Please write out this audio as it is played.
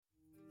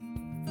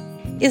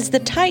Is the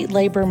tight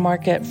labor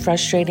market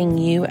frustrating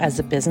you as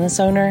a business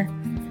owner?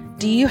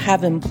 Do you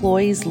have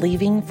employees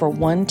leaving for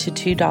 $1 to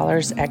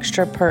 $2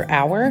 extra per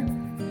hour?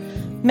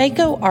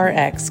 Mako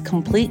RX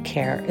Complete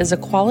Care is a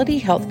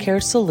quality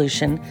healthcare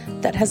solution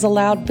that has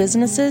allowed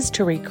businesses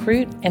to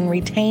recruit and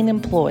retain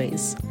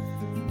employees.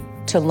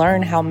 To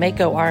learn how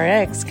Mako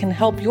RX can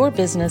help your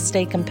business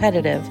stay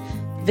competitive,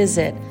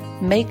 visit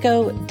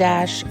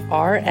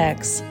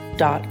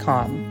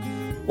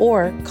mako-rx.com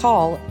or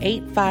call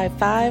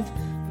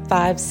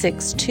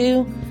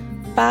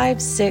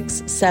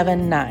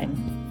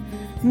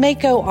 855-562-5679.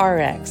 Mako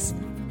RX,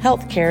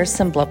 Healthcare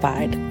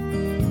Simplified.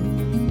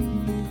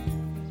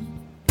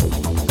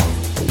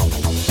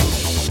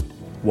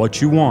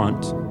 What you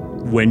want,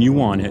 when you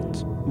want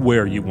it,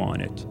 where you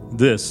want it.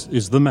 This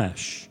is The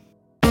Mesh.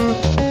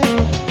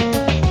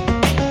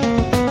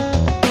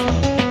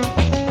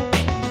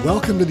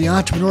 Welcome to the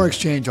Entrepreneur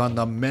Exchange on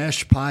the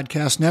Mesh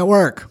Podcast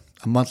Network,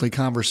 a monthly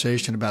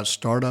conversation about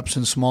startups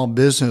and small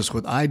business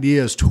with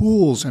ideas,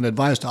 tools, and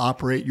advice to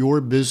operate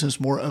your business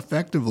more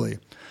effectively.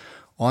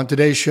 On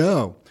today's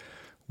show,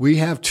 we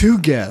have two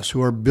guests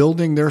who are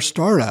building their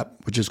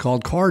startup, which is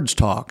called Cards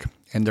Talk,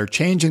 and they're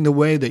changing the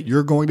way that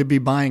you're going to be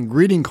buying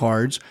greeting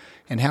cards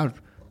and how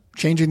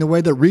changing the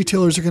way that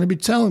retailers are going to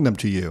be selling them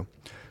to you.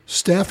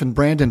 Steph and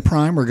Brandon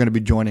Prime are going to be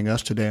joining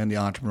us today on the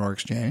Entrepreneur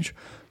Exchange.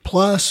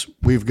 Plus,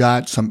 we've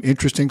got some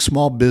interesting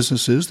small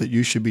businesses that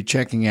you should be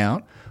checking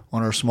out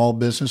on our Small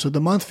Business of the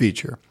Month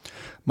feature.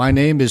 My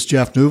name is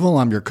Jeff Newville.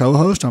 I'm your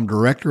co-host. I'm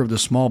director of the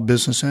Small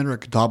Business Center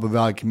at Catawba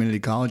Valley Community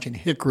College in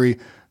Hickory,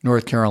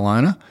 North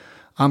Carolina.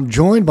 I'm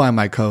joined by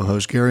my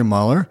co-host, Gary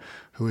Muller,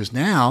 who is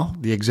now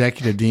the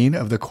executive dean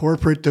of the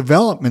Corporate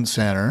Development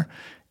Center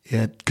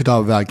at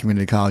Catawba Valley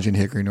Community College in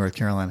Hickory, North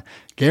Carolina.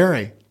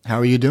 Gary, how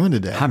are you doing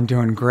today? I'm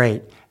doing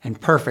great and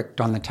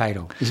perfect on the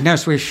title. You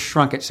notice we've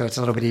shrunk it so it's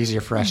a little bit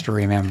easier for us to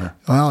remember.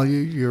 Well,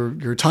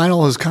 your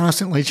title is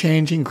constantly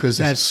changing because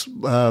that's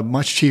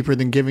much cheaper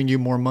than giving you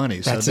more money.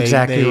 That's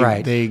exactly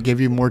right. They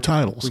give you more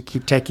titles. We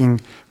keep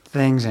taking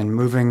things and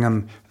moving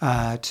them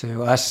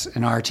to us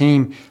and our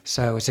team,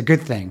 so it's a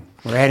good thing.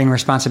 We're adding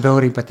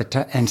responsibility, but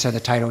so the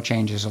title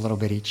changes a little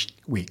bit each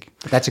week.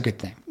 But that's a good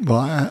thing.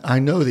 Well, I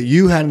know that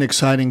you had an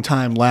exciting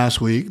time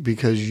last week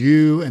because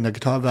you and the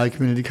Catawba Valley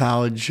Community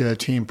College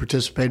team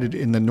participated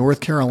in the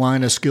North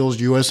Carolina Skills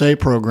USA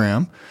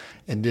program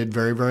and did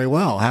very, very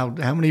well.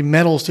 How many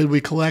medals did we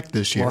collect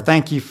this year? Well,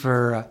 thank you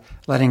for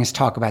letting us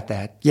talk about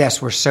that.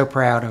 Yes, we're so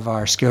proud of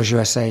our Skills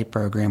USA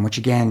program, which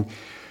again,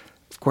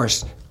 of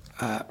course,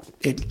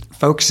 it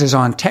focuses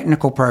on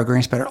technical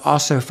programs, but it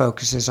also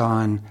focuses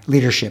on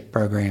leadership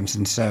programs.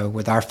 And so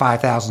with our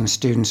 5,000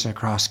 students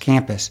across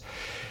campus,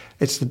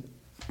 it's the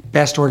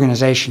best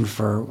organization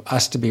for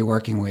us to be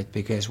working with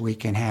because we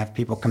can have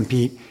people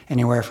compete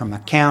anywhere from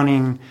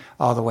accounting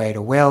all the way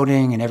to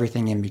welding and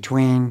everything in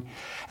between,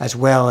 as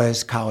well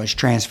as college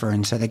transfer.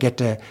 And so they get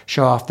to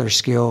show off their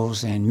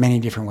skills in many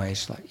different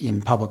ways, like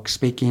in public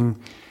speaking,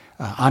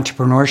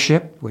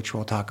 entrepreneurship, which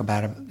we'll talk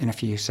about in a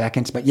few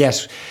seconds. But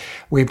yes,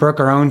 we broke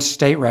our own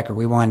state record.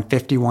 We won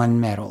 51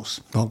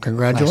 medals. Well,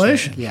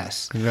 congratulations.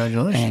 Yes.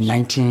 Congratulations. And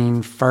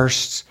 19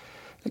 first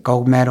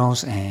gold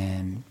medals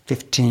and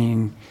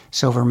 15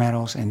 silver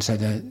medals. And so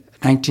the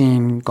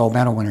 19 gold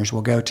medal winners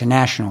will go to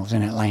nationals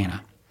in Atlanta.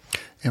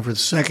 And for the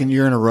second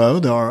year in a row,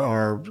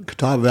 our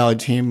Catawba Valley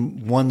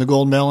team won the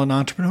gold medal in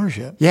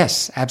entrepreneurship.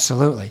 Yes,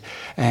 absolutely.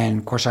 And,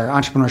 of course, our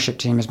entrepreneurship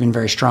team has been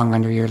very strong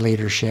under your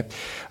leadership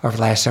over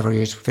the last several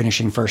years,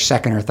 finishing first,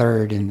 second, or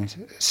third in the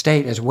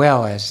state as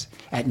well as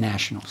at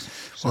nationals.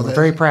 So we're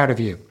very proud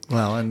of you.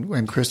 Well,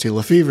 and Christy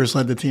Lefevre's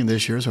led the team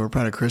this year, so we're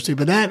proud of Christy.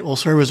 But that will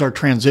serve as our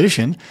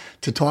transition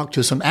to talk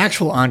to some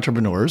actual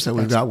entrepreneurs that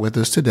we've got with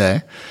us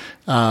today.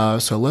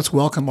 So let's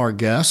welcome our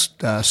guests,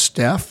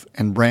 Steph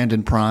and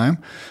Brandon Prime.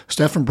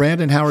 Steph and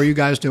Brandon, how are you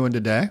guys doing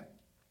today?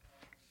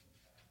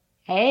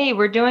 Hey,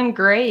 we're doing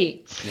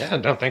great. Yeah,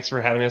 no, thanks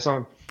for having us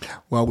on.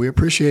 Well, we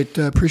appreciate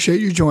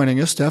you joining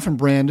us. Steph and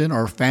Brandon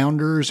are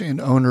founders and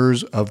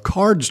owners of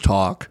Cards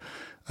Talk,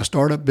 a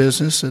startup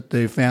business that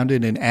they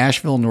founded in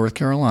Asheville, North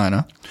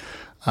Carolina.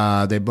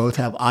 They both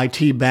have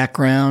IT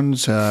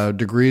backgrounds,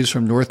 degrees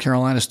from North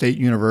Carolina State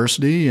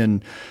University,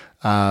 and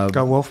Go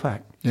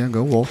Wolfpack. Yeah,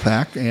 go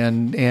Wolfpack.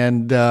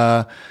 And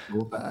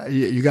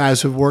you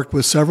guys have worked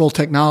with several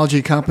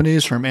technology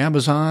companies from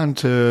Amazon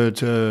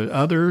to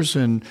others,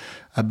 and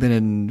I've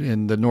been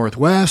in the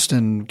Northwest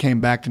and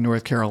came back to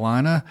North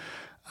Carolina.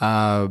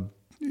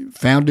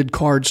 Founded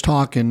Cards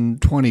Talk in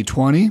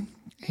 2020,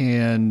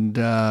 and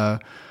tell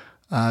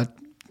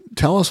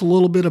us a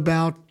little bit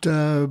about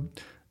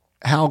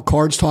how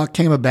Cards Talk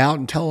came about,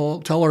 and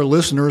tell our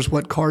listeners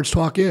what Cards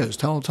Talk is.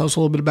 Tell us a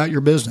little bit about your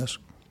business.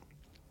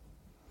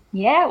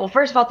 Yeah, well,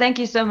 first of all, thank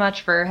you so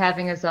much for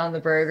having us on the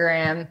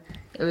program.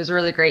 It was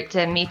really great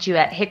to meet you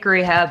at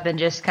Hickory Hub and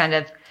just kind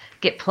of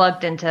get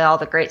plugged into all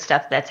the great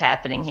stuff that's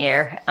happening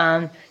here.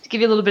 To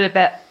give you a little bit of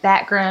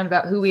background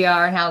about who we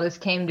are and how this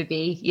came to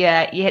be,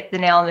 yeah, you hit the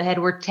nail on the head.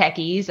 We're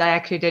techies. I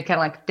actually did kind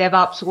of like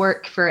DevOps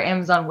work for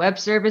Amazon Web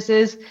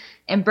Services,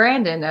 And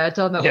Brandon,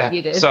 tell them about what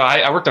you did. So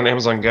I worked on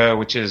Amazon Go,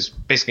 which is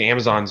basically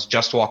Amazon's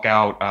just walk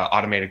out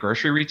automated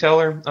grocery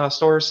retailer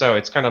store. So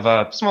it's kind of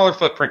a smaller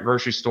footprint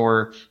grocery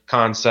store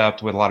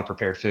concept with a lot of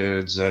prepared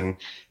foods and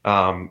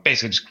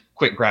basically just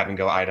quick grab and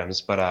go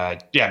items.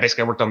 But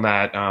basically I worked on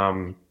that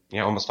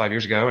almost 5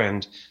 years ago,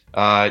 and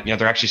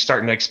they're actually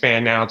starting to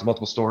expand now to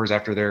multiple stores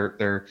after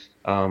their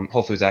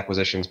Whole Foods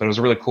acquisitions. But it was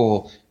a really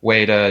cool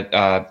way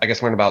to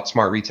learn about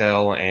smart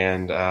retail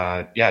and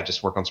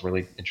just work on some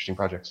really interesting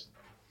projects.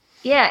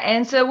 Yeah,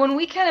 and so when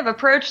we kind of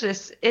approach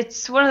this,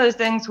 it's one of those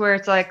things where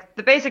it's like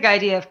the basic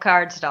idea of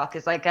cardstock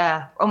is like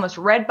almost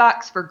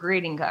Redbox for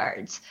greeting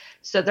cards.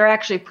 So they're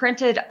actually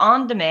printed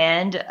on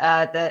demand.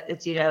 That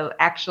it's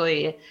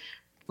actually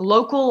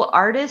local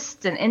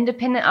artists and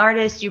independent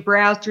artists. You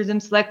browse through them,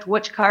 select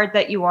which card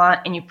that you want,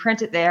 and you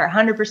print it there.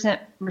 100%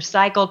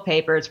 recycled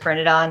paper it's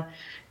printed on,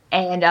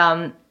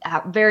 and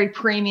very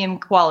premium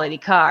quality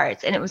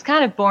cards. And it was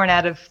kind of born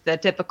out of the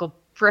typical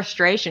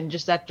frustration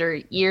just after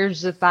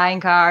years of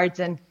buying cards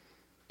and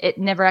it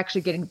never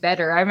actually getting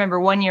better. I remember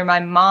one year my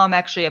mom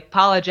actually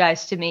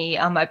apologized to me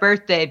on my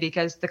birthday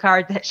because the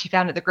card that she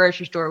found at the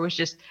grocery store was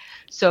just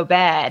so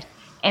bad.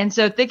 And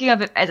so thinking of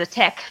it as a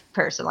tech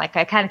person, like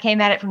I kind of came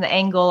at it from the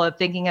angle of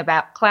thinking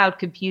about cloud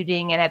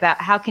computing and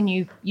about how can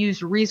you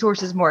use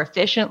resources more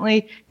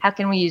efficiently? How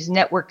can we use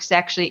networks to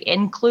actually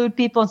include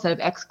people instead of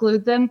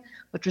exclude them,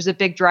 which was a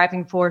big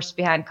driving force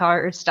behind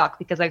cardstock.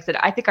 Because like I said,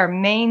 I think our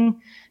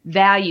main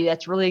value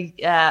that's really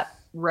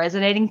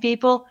resonating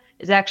people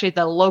is actually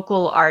the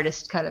local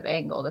artist kind of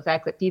angle. The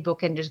fact that people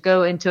can just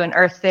go into an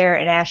Earth Fair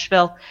in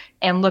Asheville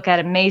and look at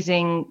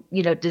amazing,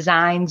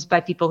 designs by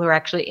people who are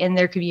actually in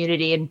their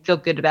community and feel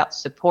good about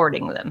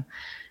supporting them.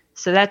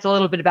 So that's a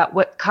little bit about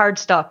what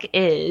cardstock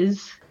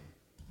is.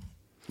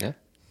 Yeah.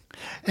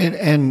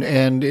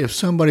 And if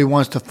somebody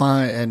wants to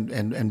find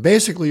and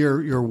basically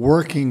you're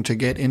working to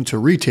get into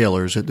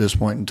retailers at this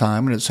point in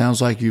time, and it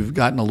sounds like you've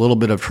gotten a little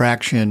bit of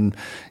traction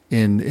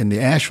in the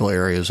Asheville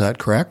area. Is that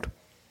correct?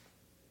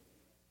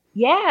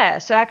 Yeah.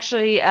 So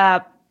actually,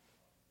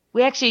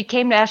 we actually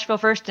came to Asheville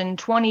first in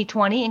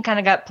 2020 and kind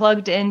of got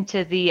plugged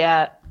into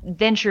the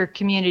venture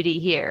community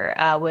here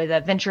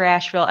with Venture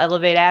Asheville,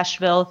 Elevate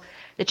Asheville.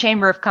 The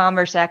Chamber of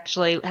Commerce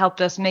actually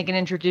helped us make an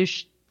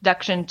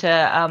introduction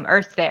to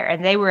Earth Fair,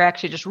 and they were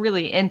actually just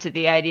really into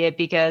the idea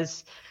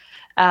because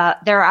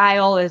their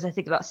aisle is, I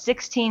think, about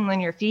 16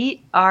 linear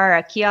feet.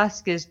 Our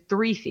kiosk is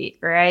 3 feet,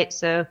 right?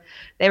 So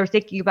they were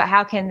thinking about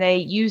how can they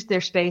use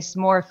their space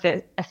more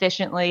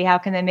efficiently? How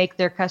can they make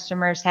their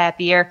customers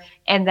happier?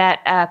 And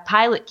that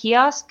pilot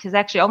kiosk has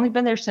actually only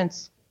been there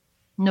since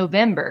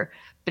November,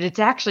 but it's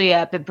actually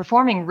been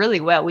performing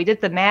really well. We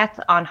did the math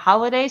on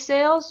holiday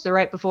sales, so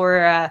right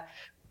before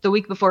the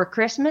week before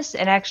Christmas,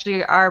 and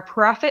actually our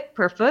profit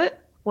per foot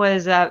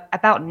was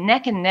about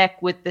neck and neck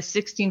with the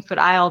 16-foot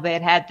aisle they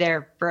had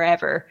there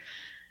forever.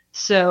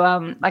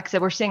 So like I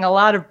said, we're seeing a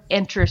lot of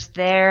interest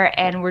there,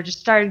 and we're just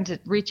starting to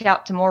reach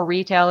out to more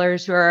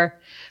retailers who are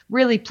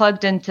really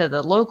plugged into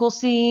the local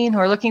scene, who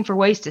are looking for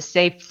ways to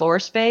save floor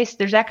space.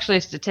 There's actually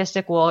a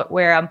statistic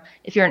where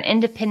if you're an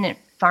independent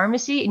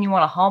pharmacy and you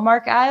want a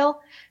Hallmark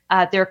aisle,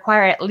 they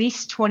require at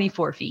least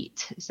 24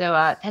 feet. So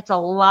that's a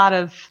lot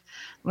of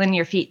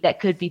linear feet that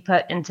could be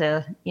put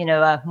into,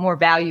 more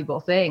valuable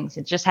things.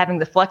 And just having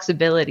the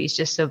flexibility is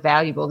just so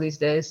valuable these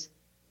days.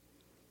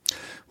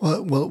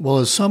 Well,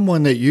 as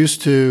someone that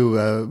used to,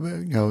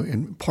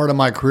 in part of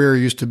my career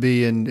used to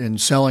be in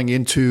selling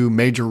into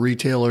major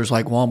retailers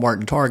like Walmart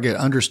and Target,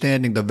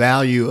 understanding the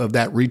value of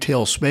that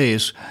retail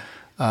space,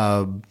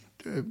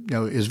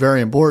 is very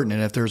important.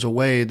 And if there's a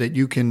way that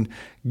you can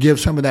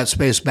give some of that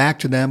space back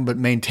to them, but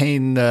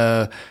maintain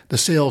the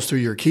sales through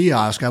your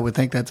kiosk, I would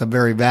think that's a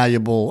very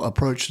valuable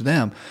approach to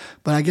them.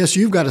 But I guess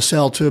you've got to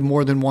sell to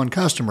more than one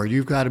customer.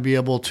 You've got to be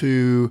able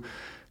to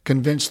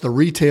convince the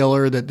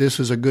retailer that this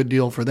is a good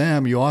deal for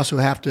them. You also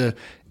have to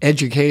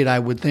educate, I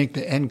would think,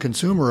 the end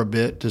consumer a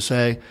bit to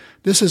say,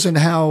 this isn't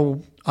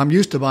how I'm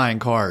used to buying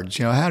cards.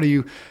 How do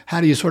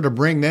you sort of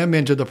bring them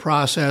into the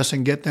process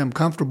and get them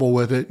comfortable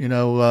with it?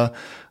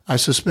 I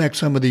suspect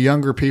some of the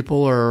younger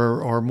people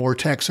are more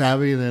tech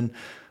savvy than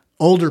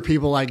older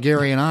people like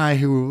Gary and I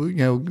who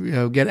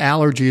get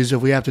allergies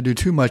if we have to do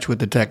too much with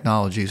the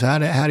technologies.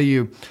 How do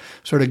you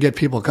sort of get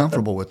people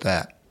comfortable with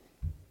that?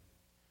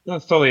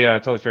 That's totally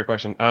fair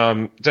question.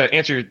 To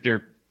answer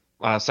your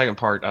second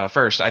part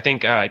first, I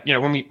think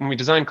when we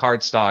designed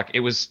cardstock,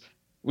 it was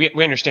we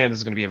understand this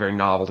is going to be a very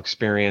novel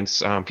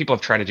experience. People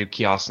have tried to do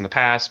kiosks in the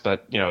past,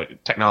 but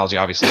technology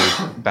obviously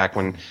back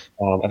when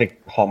I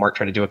think Hallmark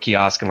tried to do a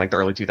kiosk in like the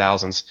early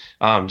 2000s,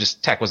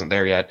 just tech wasn't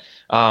there yet.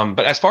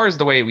 But as far as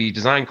the way we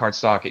design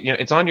cardstock,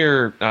 it's on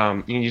your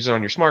you can use it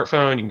on your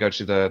smartphone. You can go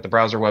to the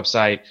browser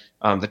website.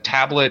 The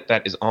tablet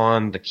that is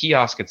on the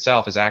kiosk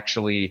itself is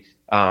actually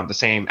the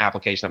same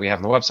application that we have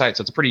on the website.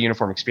 So it's a pretty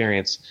uniform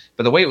experience.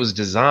 But the way it was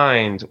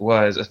designed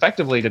was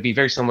effectively to be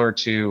very similar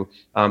to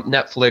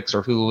Netflix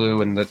or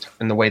Hulu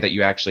in the way that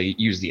you actually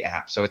use the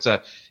app. So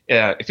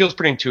it feels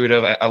pretty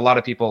intuitive. A lot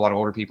of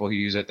older people who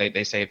use it,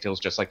 they say it feels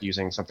just like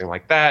using something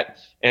like that.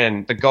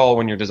 And the goal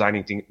when you're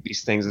designing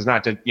these things is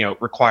not to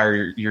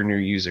require your new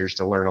users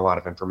to learn a lot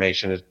of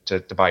information to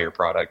buy your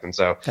product. And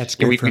so that's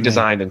good we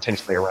designed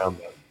intentionally around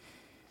that.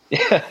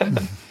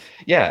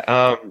 Yeah.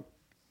 I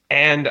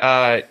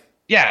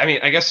mean,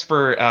 I guess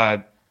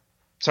for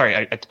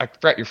sorry, I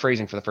forgot your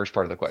phrasing for the first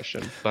part of the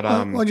question, but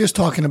well, just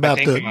talking about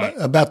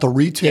the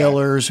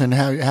retailers and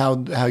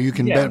how you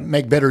can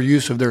make better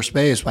use of their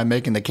space by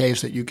making the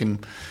case that you can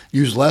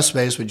use less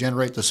space but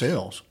generate the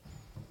sales.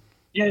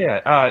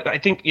 I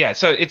think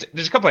so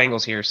there's a couple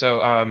angles here.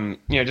 So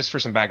just for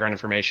some background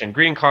information,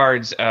 greeting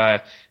cards,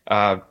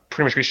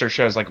 pretty much research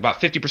shows like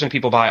about 50% of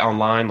people buy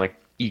online, like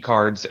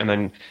e-cards, and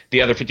then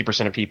the other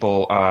 50% of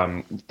people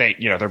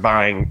they're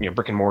buying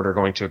brick and mortar,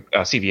 going to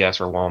CVS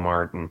or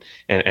Walmart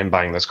and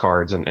buying those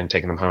cards and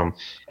taking them home.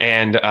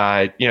 And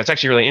it's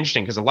actually really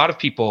interesting because a lot of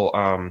people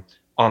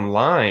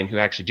online who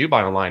actually do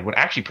buy online would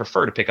actually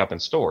prefer to pick up in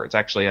store. It's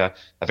actually a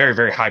very,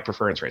 very high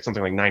preference rate.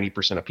 Something like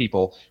 90% of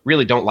people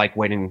really don't like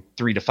waiting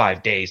 3 to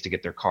 5 days to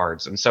get their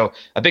cards. And so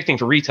a big thing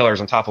for retailers,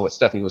 on top of what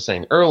Stephanie was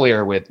saying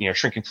earlier with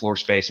shrinking floor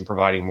space and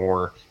providing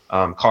more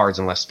cards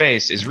and less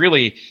space, is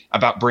really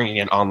about bringing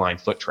in online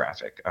foot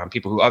traffic,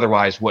 people who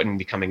otherwise wouldn't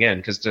be coming in,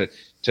 because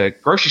to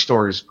grocery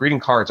stores, greeting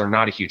cards are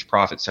not a huge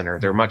profit center.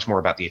 They're much more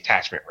about the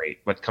attachment rate,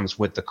 what comes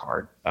with the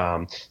card.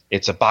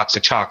 It's a box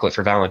of chocolate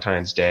for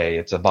Valentine's Day.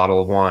 It's a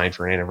bottle of wine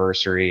for an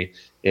anniversary.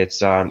 It's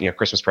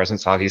Christmas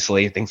presents,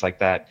 obviously, things like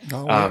that.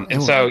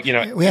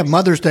 We have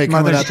Mother's Day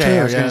coming up too.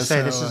 I was going to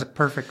say this is a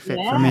perfect fit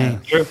for me.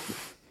 True.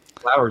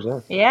 Flowers,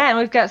 yeah, and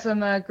we've got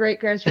some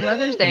great cards for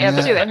Mother's Day up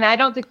too. And I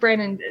don't think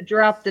Brandon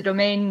dropped the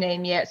domain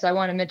name yet, so I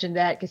want to mention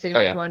that because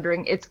anyone's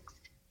wondering. It's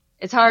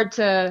hard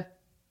to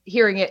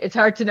hearing it. It's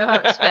hard to know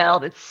how it's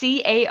spelled. It's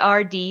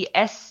cardstalk.ink.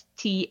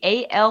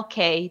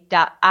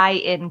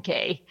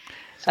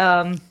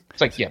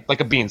 It's like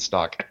a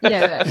beanstalk. .ink.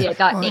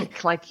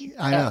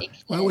 I know.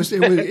 Well, it was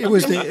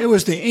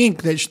the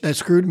ink that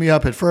screwed me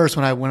up at first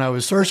when I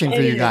was searching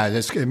for you guys.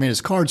 It's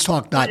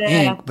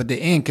cardstalk.ink, but the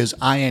ink is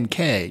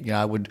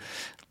INK.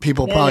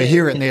 People probably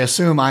hear it and they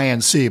assume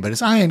INC, but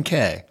it's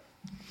INK.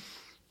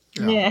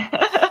 Yeah.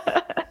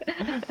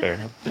 Fair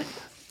enough.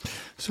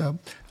 So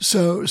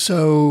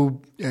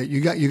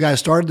you guys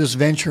started this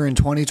venture in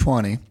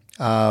 2020.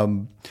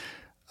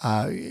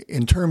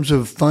 In terms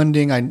of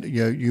funding,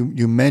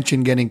 you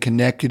mentioned getting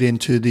connected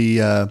into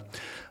the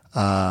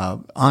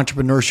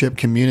entrepreneurship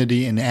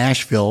community in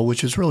Asheville,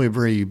 which is really a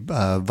very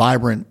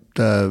vibrant,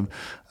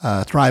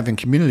 thriving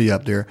community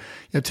up there.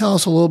 Tell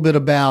us a little bit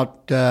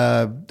about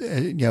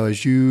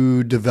as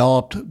you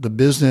developed the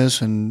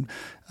business and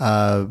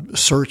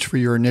search for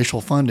your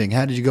initial funding.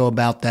 How did you go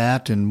about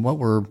that, and what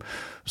were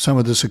some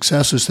of the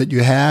successes that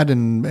you had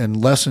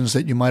and lessons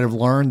that you might have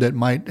learned that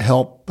might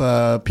help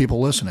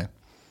people listening?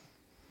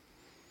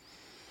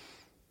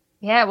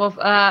 Yeah, well,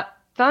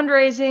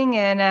 fundraising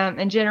and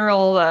in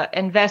general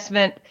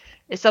investment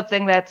is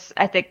something that's,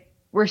 I think,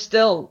 we're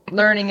still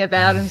learning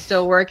about and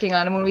still working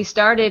on. And when we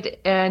started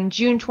in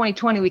June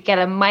 2020, we got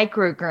a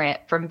micro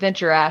grant from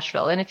Venture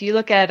Asheville. And if you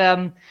look at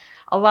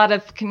a lot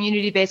of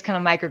community-based kind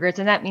of micro grants,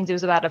 and that means it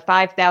was about a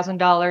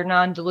 $5,000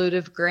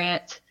 non-dilutive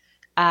grant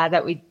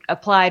that we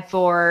applied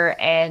for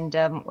and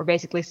were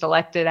basically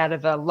selected out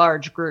of a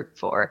large group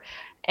for.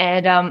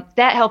 And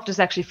that helped us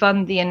actually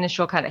fund the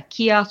initial kind of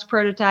kiosk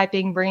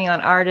prototyping, bringing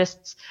on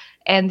artists.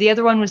 And the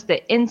other one was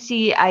the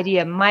NC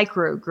Idea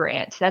Micro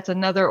Grant. That's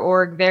another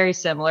org very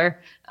similar,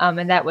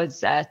 and that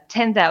was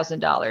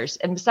 $10,000.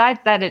 And besides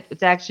that,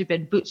 it's actually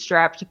been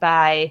bootstrapped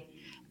by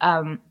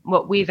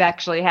what we've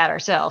actually had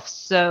ourselves.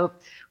 So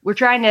we're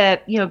trying to,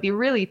 be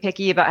really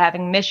picky about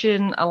having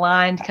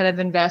mission-aligned kind of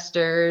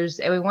investors,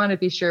 and we want to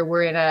be sure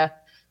we're in a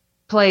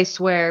place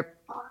where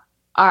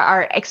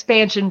our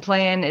expansion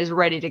plan is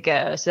ready to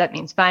go. So that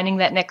means finding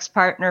that next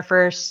partner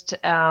first.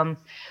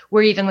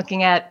 We're even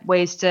looking at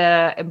ways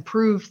to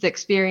improve the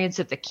experience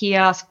of the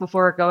kiosk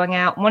before going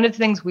out. One of the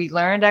things we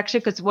learned,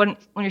 actually, because when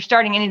you're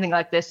starting anything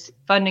like this,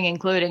 funding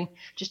including,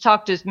 just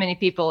talk to as many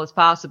people as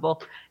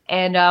possible.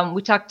 And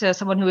we talked to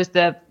someone who was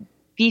the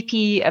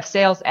VP of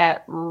sales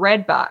at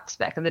Redbox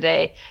back in the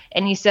day.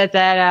 And he said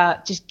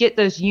that just get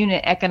those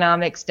unit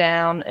economics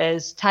down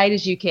as tight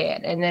as you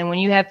can. And then when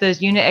you have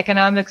those unit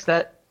economics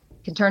that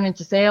can turn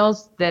into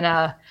sales, then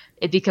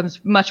it becomes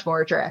much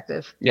more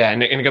attractive. Yeah,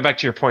 and to go back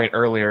to your point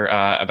earlier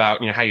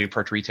about how you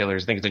approach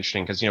retailers, I think it's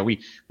interesting because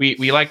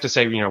we like to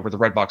say we're the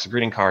Redbox of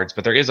greeting cards,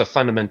 but there is a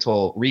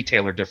fundamental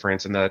retailer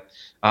difference in that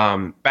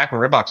back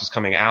when Redbox was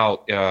coming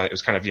out, it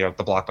was kind of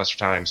the Blockbuster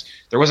times.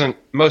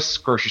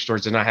 Most grocery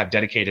stores did not have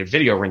dedicated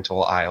video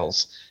rental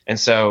aisles, and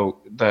so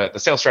the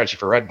sales strategy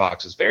for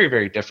Redbox is very,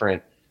 very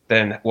different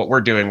than what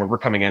we're doing, where we're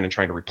coming in and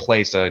trying to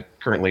replace a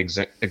currently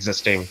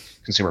existing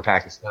consumer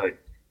packaged good.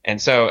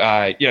 And so,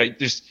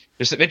 there's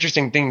some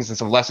interesting things and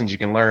some lessons you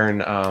can learn.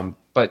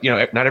 But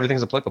not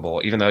everything's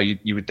applicable, even though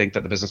you would think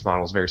that the business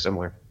model is very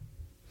similar.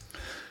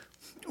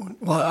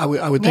 Well,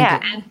 I would think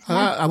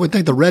I would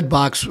think the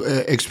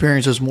Redbox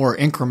experience is more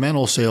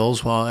incremental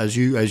sales, while as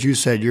you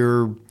said,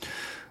 you're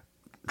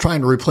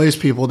trying to replace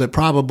people that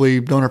probably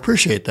don't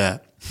appreciate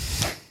that.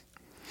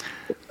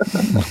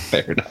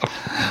 Fair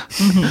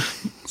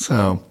enough.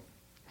 So,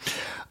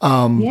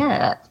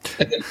 yeah.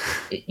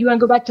 You want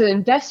to go back to the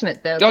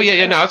investment, though? Oh,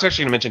 yeah. No, I was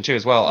actually going to mention, too,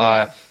 as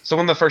well. So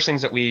one of the first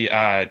things that we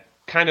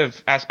kind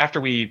of,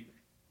 after we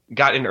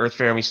got into Earth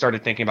Fair and we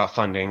started thinking about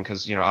funding,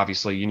 because,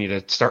 obviously you need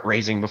to start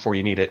raising before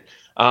you need it.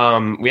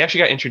 We actually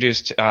got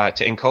introduced to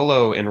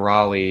Incolo in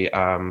Raleigh,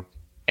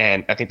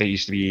 and I think they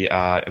used to be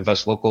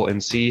Invest Local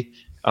NC.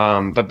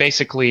 But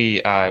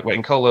basically, what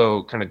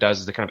Incolo kind of does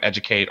is to kind of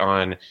educate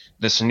on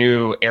this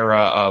new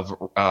era of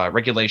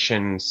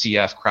regulation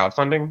CF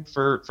crowdfunding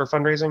for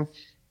fundraising.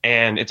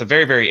 And it's a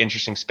very, very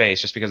interesting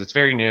space just because it's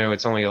very new.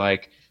 It's only I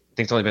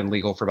think it's only been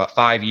legal for about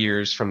 5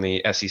 years from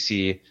the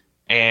SEC.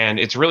 And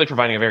it's really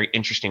providing a very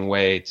interesting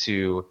way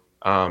to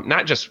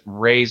not just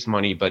raise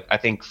money, but I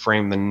think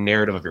frame the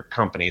narrative of your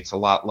company. It's a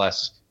lot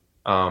less,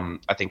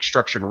 I think,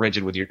 structured and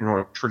rigid with your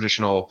more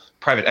traditional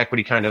private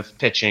equity kind of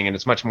pitching. And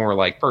it's much more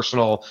like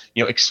personal,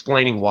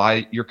 explaining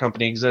why your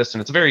company exists.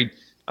 And it's a very,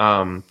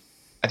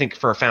 I think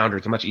for a founder,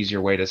 it's a much easier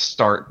way to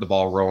start the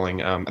ball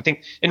rolling. I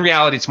think in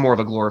reality, it's more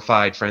of a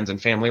glorified friends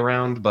and family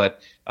round,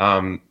 but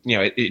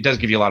it does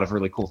give you a lot of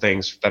really cool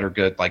things that are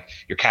good. Like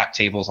your cap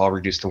tables all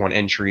reduced to one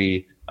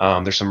entry.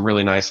 There's some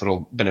really nice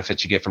little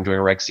benefits you get from doing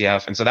a Reg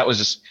CF. And so that was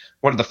just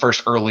one of the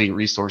first early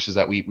resources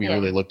that we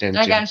really looked into.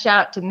 I got a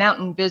shout out to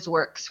Mountain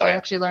BizWorks. We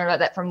actually learned about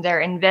that from their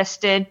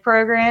Invested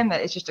program.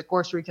 It's just a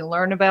course where you can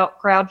learn about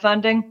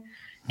crowdfunding.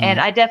 Mm-hmm. And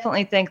I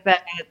definitely think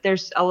that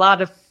there's a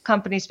lot of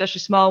companies, especially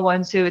small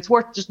ones, who it's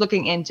worth just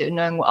looking into,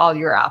 knowing all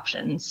your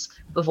options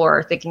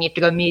before thinking you have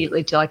to go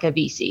immediately to like a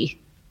VC.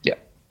 Yeah.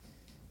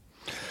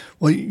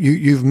 Well,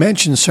 you've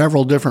mentioned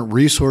several different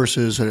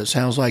resources that it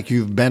sounds like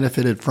you've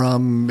benefited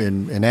from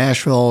in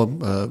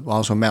Asheville,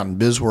 also Mountain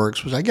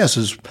BizWorks, which I guess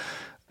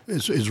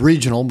is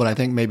regional, but I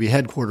think maybe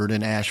headquartered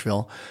in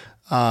Asheville.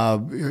 Are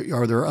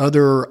there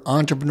other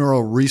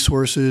entrepreneurial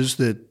resources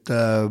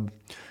that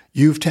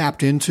you've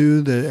tapped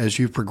into as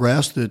you've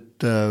progressed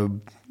that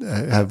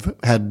have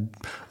had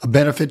a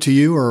benefit to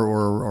you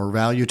or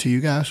value to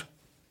you guys?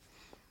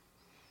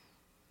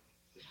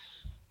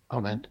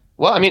 Oh, man.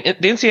 Well, I mean, the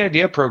NC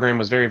Idea program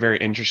was very, very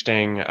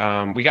interesting.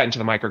 We got into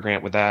the micro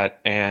grant with that,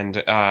 and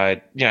that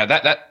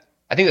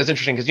I think that's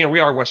interesting because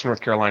we are Western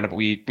North Carolina, but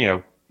we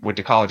went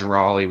to college in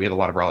Raleigh. We had a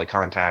lot of Raleigh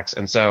contacts,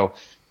 and so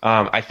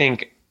I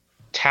think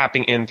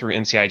tapping in through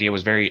NC Idea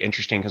was very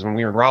interesting because when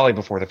we were in Raleigh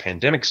before the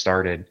pandemic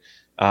started,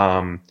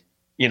 I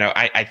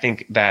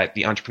think that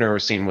the entrepreneurial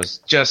scene was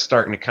just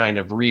starting to kind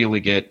of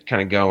really get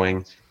kind of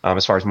going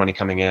as far as money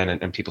coming in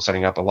and people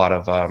setting up a lot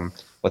of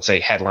let's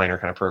say headliner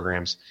kind of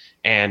programs.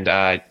 And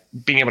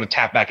being able to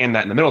tap back in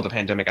that in the middle of the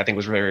pandemic, I think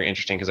was very, very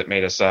interesting because it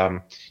made us,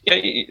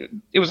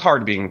 it was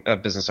hard being a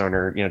business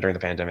owner, during the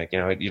pandemic.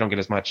 You don't get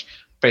as much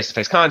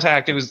face-to-face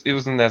contact. It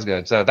wasn't as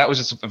good. So that was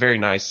just a very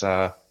nice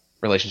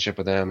relationship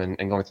with them, and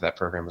going through that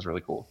program was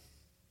really cool.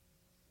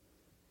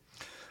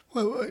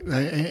 Well,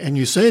 and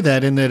you say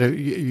that in that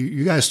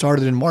you guys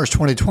started in March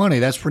 2020.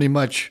 That's pretty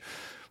much,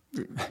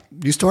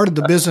 you started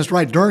the business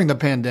right during the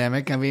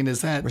pandemic. I mean,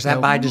 was that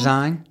by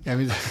design? I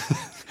mean.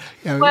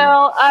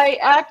 Well,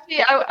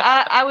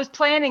 I was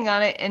planning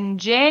on it in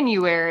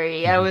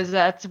January.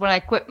 That's when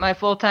I quit my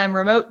full-time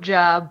remote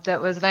job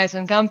that was nice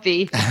and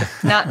comfy,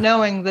 not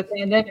knowing the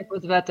pandemic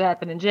was about to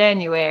happen in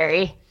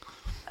January.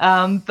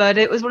 But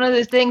it was one of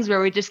those things where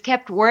we just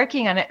kept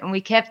working on it, and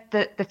we kept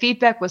the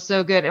feedback was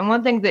so good. And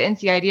one thing the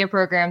NC Idea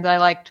program that I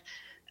liked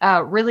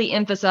really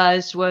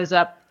emphasized was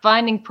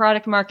finding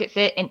product market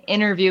fit and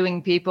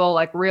interviewing people,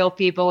 like real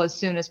people, as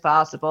soon as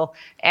possible.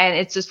 And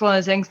it's just one of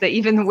those things that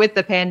even with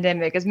the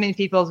pandemic, as many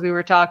people as we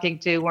were talking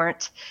to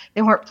weren't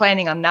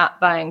planning on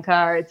not buying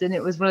cards. And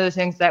it was one of those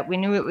things that we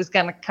knew it was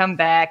going to come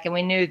back, and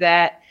we knew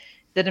that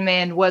the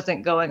demand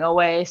wasn't going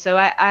away. So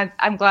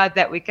I'm glad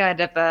that we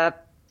kind of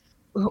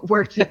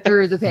worked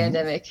through the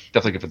pandemic.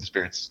 Definitely good for the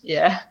spirits.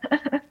 Yeah.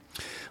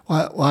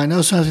 Well, I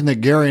know something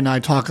that Gary and I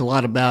talk a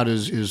lot about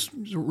is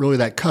really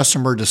that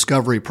customer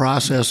discovery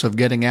process of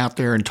getting out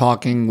there and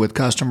talking with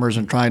customers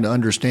and trying to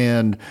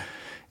understand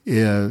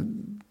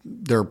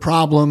their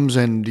problems,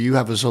 and do you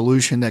have a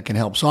solution that can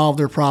help solve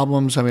their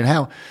problems? I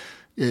mean,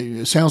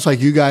 it sounds like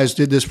you guys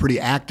did this pretty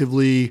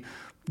actively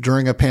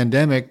during a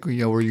pandemic.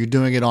 Were you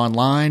doing it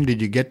online?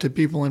 Did you get to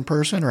people in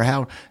person, or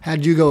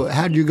how'd you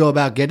go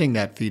about getting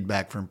that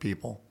feedback from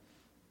people?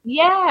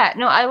 Yeah,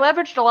 no, I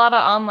leveraged a lot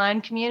of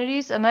online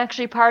communities. I'm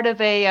actually part of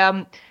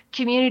a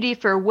community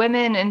for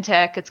women in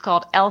tech. It's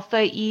called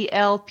Elpha,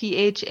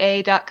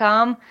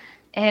 ELPHA.com.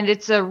 And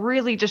it's a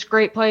really just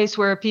great place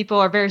where people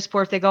are very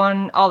supportive. They go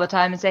on all the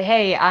time and say,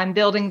 hey, I'm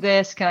building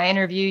this. Can I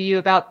interview you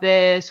about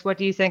this? What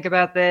do you think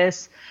about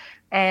this?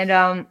 And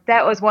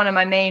that was one of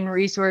my main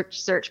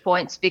research search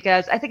points,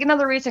 because I think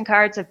another reason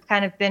cards have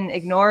kind of been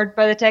ignored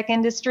by the tech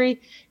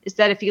industry is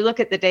that if you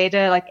look at the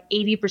data, like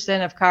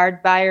 80% of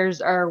card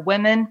buyers are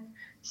women.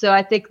 So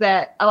I think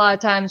that a lot of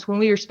times when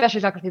we were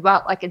especially talking to people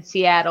out like in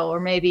Seattle, or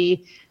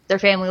maybe their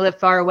family lived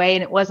far away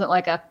and it wasn't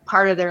like a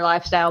part of their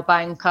lifestyle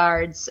buying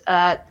cards,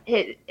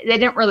 they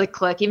didn't really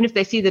click, even if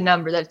they see the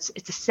number that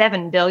it's a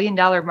 $7 billion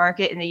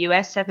market in the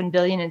US, $7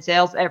 billion in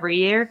sales every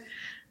year.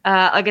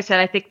 Like I said,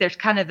 I think there's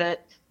kind of a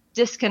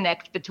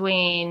disconnect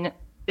between,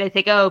 they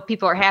think, oh,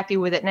 people are happy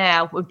with it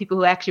now, when people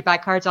who actually buy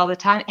cards all the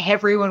time,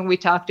 everyone we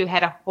talked to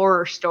had a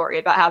horror story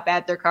about how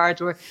bad their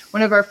cards were.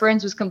 One of our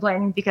friends was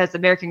complaining because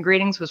American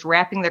Greetings was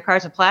wrapping their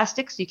cards in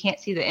plastic so you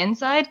can't see the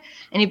inside,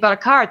 and he bought a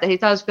card that he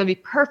thought was going to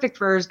be perfect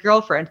for his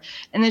girlfriend,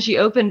 and then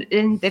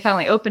they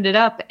finally opened it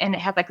up, and it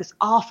had like this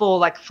awful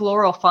like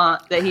floral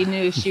font that he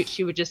knew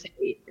she would just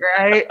hate,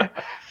 right?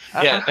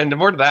 Yeah, and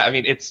more to that, I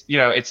mean,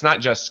 it's not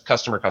just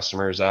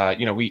customers.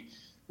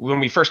 When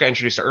we first got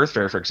introduced to Earth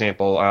Fare, for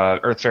example,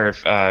 Earth Fare,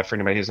 for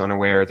anybody who's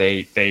unaware,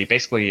 they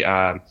basically,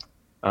 I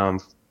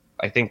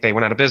think they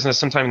went out of business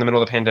sometime in the middle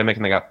of the pandemic,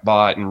 and they got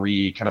bought and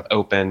kind of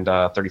opened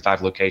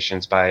 35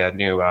 locations by a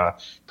new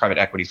private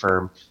equity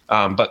firm.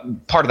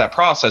 But part of that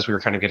process, we were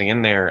kind of getting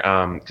in there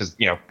because,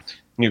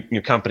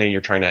 new company,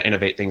 you're trying to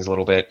innovate things a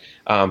little bit.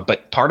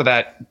 But part of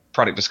that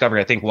product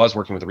discovery, I think, was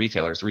working with the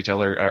retailers. The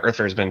retailer, Earth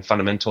Fare, has been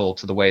fundamental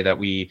to the way that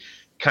we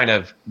kind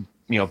of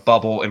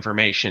bubble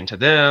information to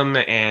them,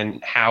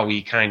 and how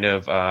we kind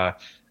of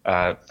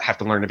have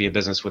to learn to be a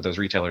business with those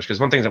retailers. Because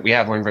one thing that we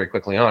have learned very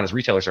quickly on is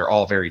retailers are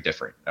all very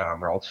different.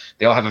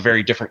 They all have a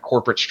very different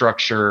corporate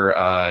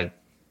structure.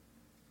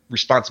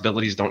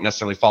 Responsibilities don't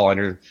necessarily fall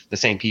under the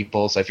same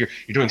people. So if you're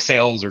doing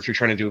sales, or if you're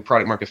trying to do a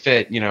product market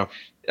fit,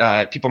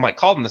 people might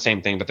call them the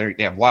same thing, but they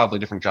have wildly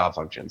different job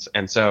functions.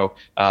 And so,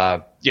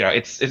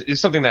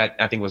 it's something that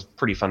I think was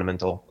pretty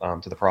fundamental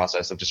to the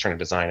process of just trying to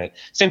design it.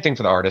 Same thing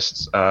for the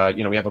artists.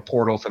 We have a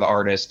portal for the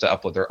artists to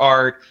upload their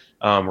art.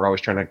 We're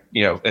always trying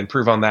to,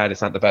 improve on that.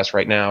 It's not the best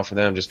right now for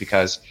them, just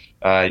because,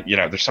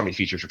 there's so many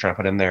features we're trying to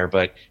put in there,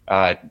 but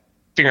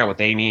figuring out what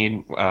they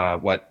need,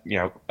 what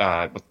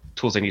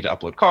tools they need to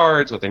upload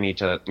cards, what they need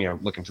to,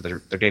 look into their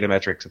data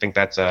metrics. I think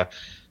that's a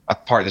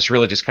part that's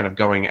really just kind of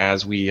going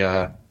as we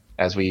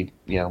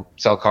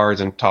sell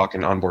cards and talk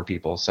and onboard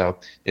people. So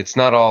it's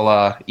not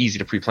all easy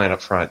to pre-plan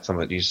up front. Some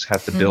of it you just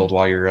have to build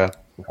while you're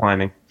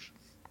climbing.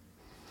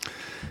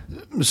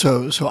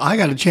 So I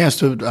got a chance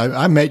to,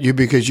 I met you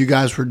because you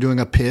guys were doing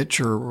a pitch,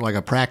 or like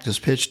a practice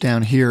pitch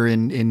down here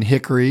in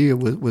Hickory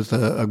with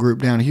a group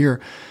down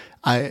here.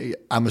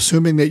 I'm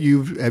assuming that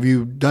have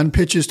you done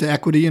pitches to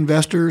equity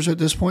investors at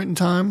this point in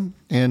time?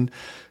 And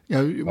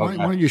why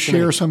don't you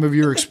share some of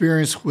your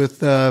experience with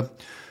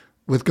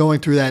going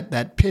through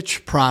that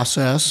pitch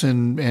process,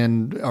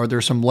 and are there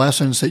some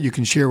lessons that you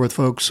can share with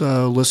folks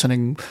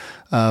listening,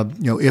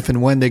 if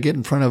and when they get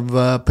in front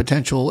of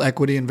potential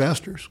equity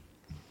investors?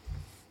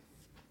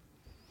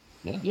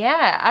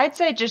 Yeah, I'd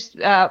say just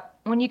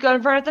when you go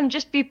in front of them,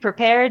 just be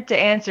prepared to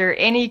answer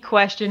any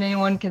question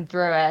anyone can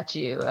throw at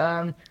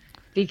you.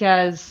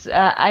 Because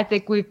I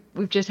think we've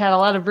just had a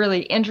lot of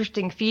really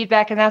interesting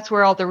feedback, and that's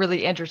where all the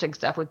really interesting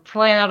stuff. We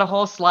plan out a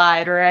whole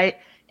slide, right?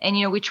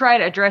 And we try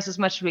to address as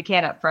much as we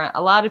can up front.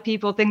 A lot of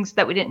people, things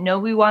that we didn't know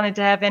we wanted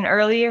to have in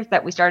earlier,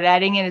 that we started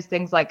adding in, is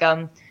things like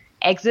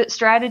exit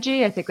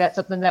strategy. I think that's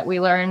something that we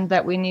learned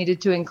that we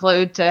needed to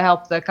include to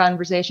help the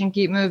conversation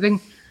keep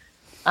moving.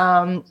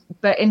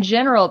 But in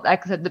general,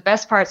 like I said, the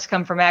best parts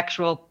come from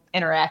actual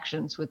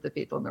interactions with the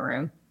people in the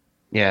room.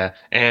 Yeah,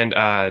 and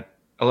a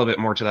little bit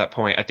more to that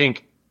point, I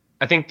think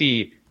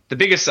the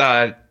biggest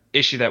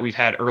issue that we've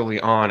had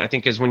early on, I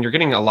think, is when you're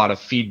getting a lot of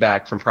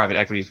feedback from private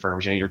equity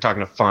firms. You're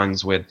talking to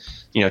funds with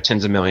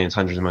tens of millions,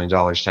 hundreds of millions of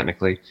dollars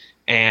technically,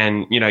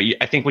 and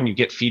I think when you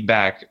get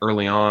feedback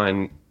early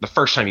on, the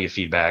first time you get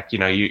feedback,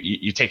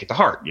 you take it to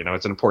heart.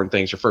 It's an important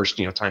thing. It's your first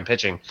time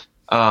pitching,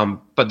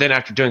 but then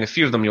after doing a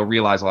few of them, you'll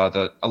realize a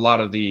lot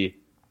of the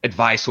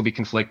advice will be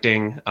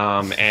conflicting,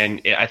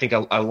 and I think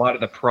a lot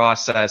of the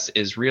process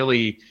is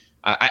really.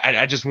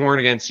 I just warn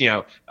against,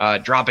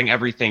 dropping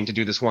everything to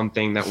do this one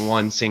thing that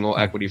one single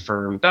equity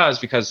firm does,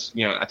 because,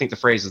 I think the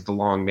phrase is the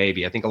long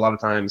maybe. I think a lot of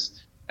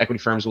times equity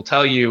firms will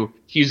tell you,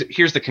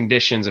 here's the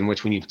conditions in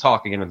which we need to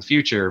talk again in the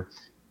future,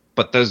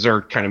 but those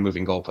are kind of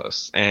moving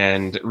goalposts.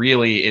 And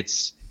really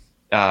it's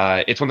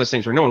one of those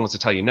things where no one wants to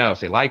tell you no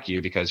if they like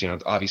you, because,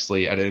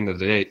 obviously at the end of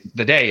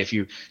the day, if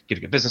you get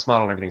a good business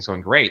model and everything's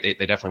going great, they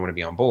definitely want to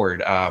be on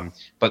board.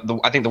 But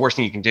I think the worst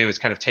thing you can do is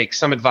kind of take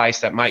some advice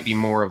that might be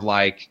more of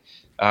like,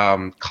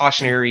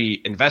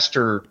 cautionary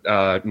investor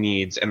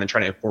needs, and then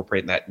trying to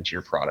incorporate that into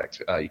your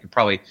product. You could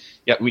probably,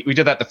 we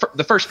did that.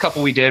 The first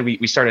couple we did,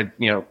 we started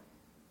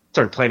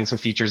planning some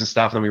features and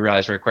stuff, and then we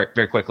realized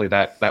very quickly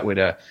that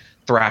would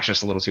thrash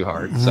us a little too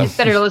hard. So it's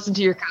better to listen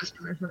to your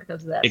customers when it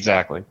comes to that.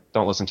 Exactly.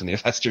 Don't listen to the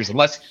investors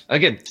unless,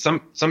 again,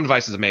 some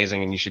advice is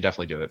amazing and you should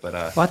definitely do it. But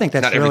I think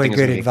that's really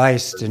good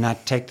advice, to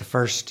not take the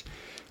first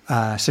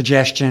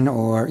suggestion,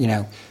 or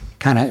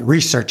kind of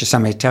research if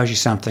somebody tells you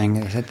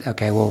something.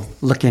 Okay, well,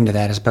 look into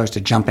that as opposed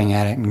to jumping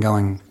at it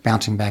and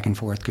bouncing back and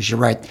forth. Because you're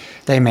right,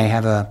 they may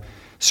have a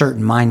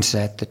certain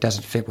mindset that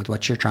doesn't fit with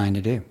what you're trying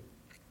to do.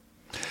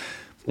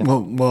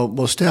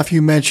 Well, Steph,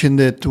 you mentioned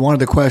that one of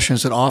the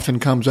questions that often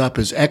comes up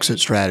is exit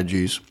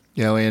strategies.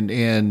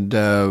 And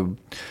to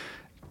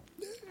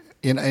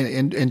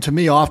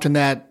me, often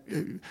that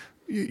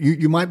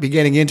you might be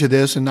getting into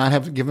this and not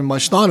have given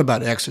much thought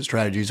about exit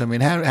strategies. I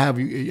mean, how have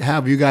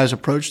you guys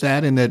approached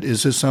that? And that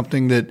is this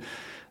something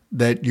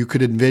that you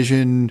could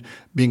envision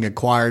being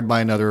acquired by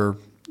another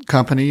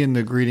company in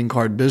the greeting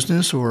card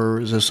business,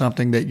 or is this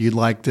something that you'd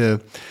like to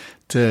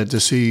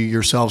see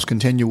yourselves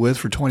continue with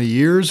for 20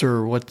 years,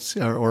 or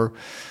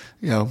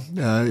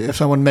if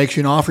someone makes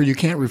you an offer you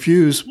can't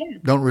refuse,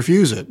 don't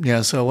refuse it.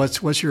 Yeah. So what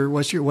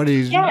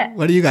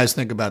do you guys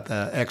think about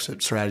the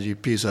exit strategy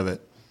piece of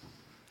it?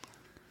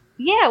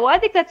 Yeah, well, I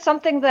think that's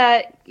something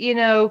that,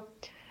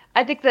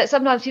 I think that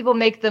sometimes people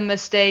make the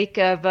mistake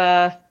of,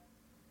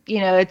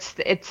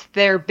 it's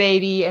their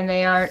baby and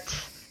they aren't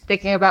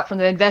thinking about from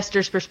the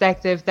investor's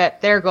perspective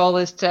that their goal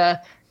is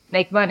to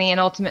make money, and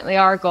ultimately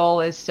our goal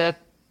is to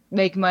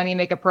make money,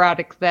 make a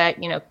product that,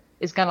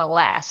 is going to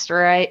last,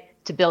 right,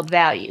 to build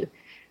value.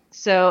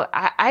 So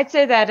I'd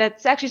say that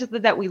it's actually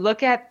something that we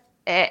look at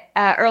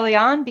early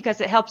on because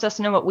it helps us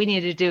know what we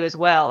need to do as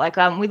well. Like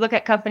we look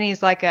at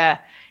companies like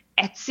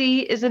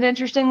Etsy is an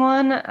interesting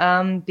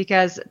one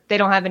because they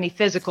don't have any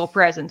physical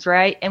presence,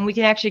 right? And we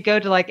can actually go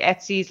to like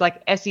Etsy's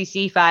like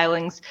SEC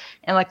filings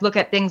and like look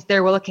at things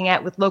we're looking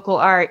at with local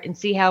art and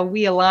see how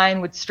we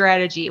align with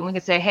strategy. And we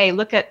can say, hey,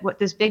 look at what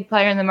this big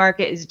player in the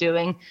market is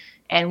doing.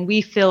 And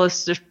we feel a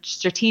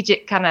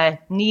strategic kind of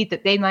need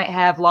that they might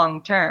have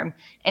long term.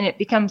 And it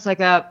becomes like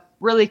a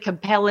really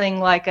compelling,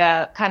 like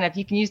a kind of,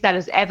 you can use that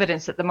as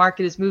evidence that the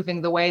market is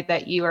moving the way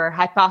that you are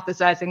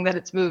hypothesizing that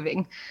it's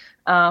moving.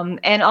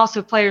 And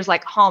also players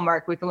like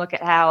Hallmark, we can look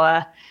at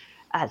how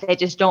they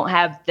just don't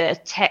have the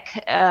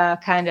tech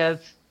kind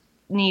of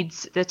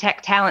needs, the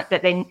tech talent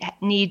that they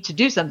need to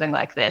do something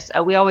like this.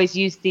 We always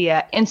use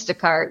the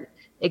Instacart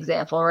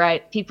example,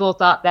 right? People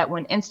thought that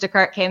when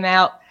Instacart came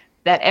out,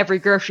 that every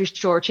grocery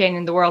store chain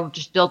in the world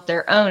just built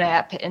their own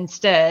app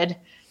instead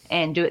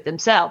and do it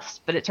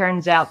themselves. But it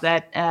turns out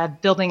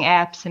that building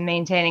apps and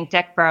maintaining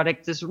tech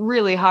products is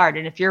really hard.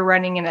 And if you're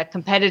running in a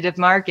competitive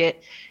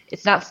market,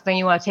 it's not something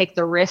you want to take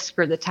the risk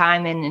or the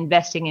time in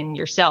investing in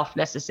yourself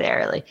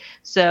necessarily.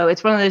 So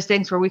it's one of those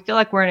things where we feel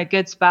like we're in a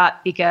good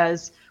spot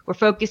because we're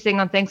focusing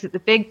on things that the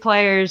big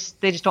players,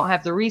 they just don't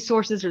have the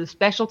resources or the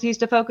specialties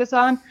to focus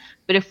on.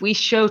 But if we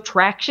show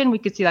traction, we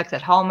could see like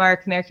that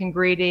Hallmark, American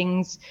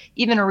Greetings,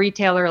 even a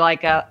retailer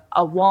like a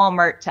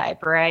Walmart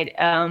type, right?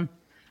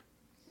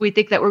 We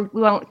think that we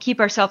want to keep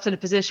ourselves in a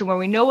position where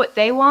we know what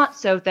they want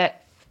so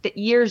that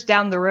years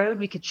down the road,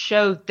 we could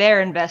show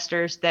their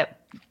investors that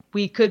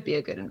we could be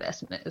a good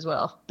investment as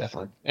well.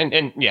 Definitely.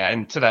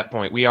 And to that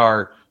point, we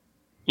are,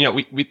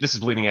 this is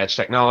bleeding edge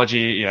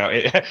technology.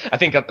 I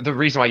think the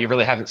reason why you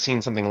really haven't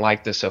seen something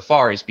like this so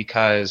far is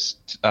because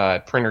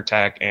printer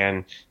tech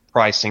and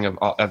pricing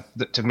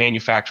to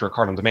manufacture a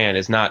card on demand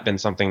has not been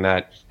something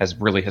that has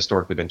really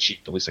historically been cheap,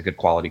 at least a good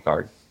quality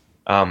card.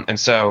 And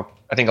so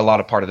I think a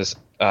lot of part of this,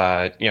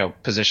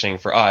 positioning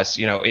for us,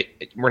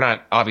 we're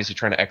not obviously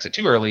trying to exit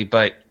too early,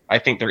 but I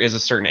think there is a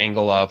certain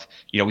angle of,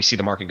 we see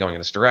the market going in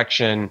this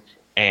direction.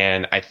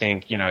 And I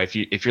think,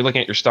 if you're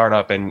looking at your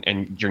startup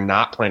and you're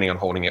not planning on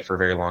holding it for a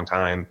very long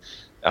time,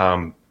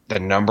 the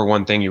number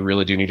one thing you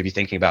really do need to be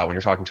thinking about when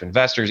you're talking to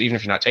investors, even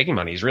if you're not taking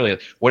money, is really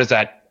what is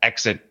that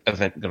exit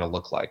event going to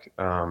look like?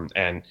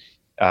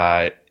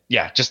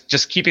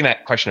 Just keeping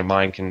that question in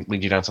mind can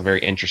lead you down some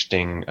very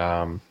interesting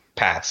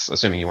paths,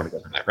 assuming you want to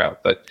go down that route.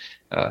 But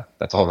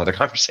that's a whole other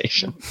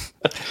conversation.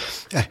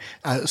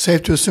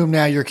 Safe to assume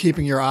now you're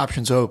keeping your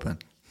options open.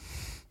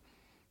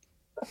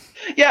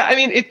 Yeah, I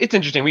mean, it's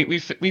interesting.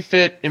 We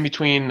fit in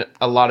between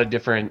a lot of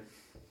different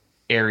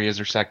areas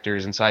or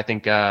sectors, and so I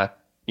think, I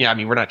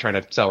mean, we're not trying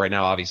to sell right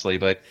now, obviously,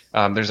 but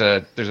there's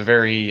a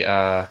very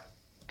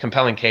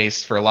compelling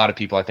case for a lot of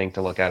people, I think,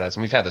 to look at us,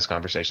 and we've had those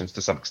conversations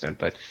to some extent,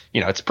 but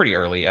it's pretty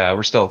early.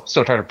 We're still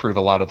trying to prove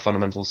a lot of the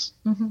fundamentals.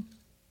 Mm-hmm.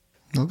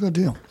 Well, good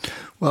deal.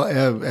 Well,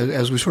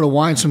 as we sort of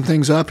wind some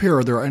things up here,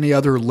 are there any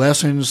other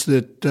lessons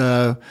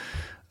that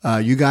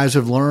you guys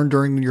have learned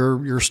during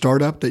your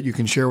startup that you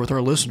can share with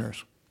our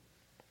listeners?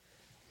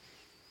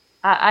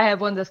 I have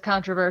one that's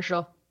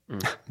controversial.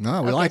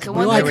 No, we like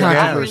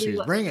controversies.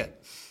 Bring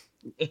it.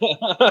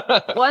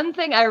 One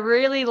thing I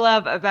really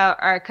love about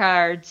our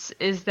cards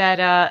is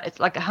that it's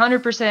like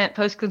 100%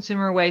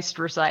 post-consumer waste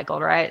recycled,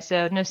 right?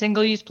 So no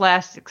single-use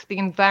plastics, the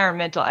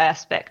environmental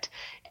aspect.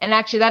 And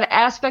actually that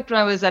aspect,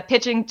 when I was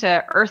pitching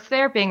to Earth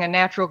Fare, being a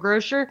natural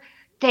grocer,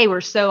 they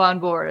were so on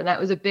board, and that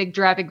was a big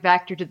driving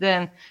factor to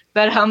them.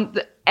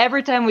 But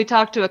every time we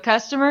talk to a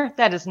customer,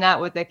 that is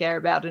not what they care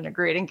about in a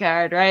greeting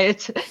card,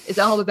 right? It's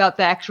all about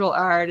the actual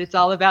art. It's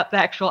all about the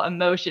actual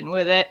emotion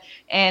with it.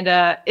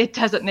 And it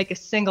doesn't make a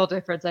single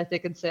difference, I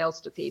think, in sales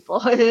to people.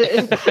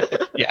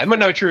 Yeah, it might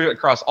not be true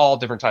across all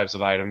different types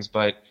of items,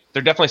 but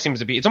there definitely seems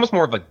to be, it's almost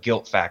more of a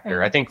guilt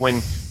factor. I think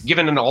when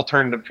given an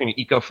alternative between an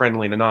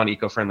eco-friendly and a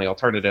non-eco-friendly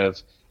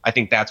alternative, I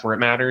think that's where it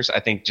matters. I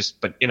think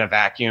but in a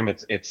vacuum,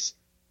 it's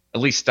at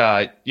least,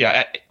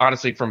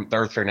 honestly, from the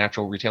Earth Fare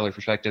Natural retailer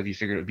perspective, you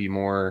figure it would be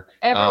more.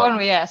 Everyone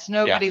we asked,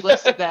 nobody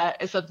listed that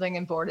as something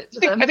important to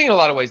them. I think in a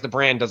lot of ways, the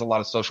brand does a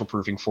lot of social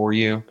proofing for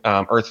you.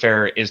 Earth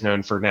Fare is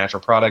known for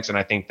natural products, and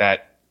I think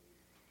that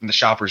the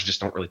shoppers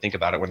just don't really think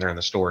about it when they're in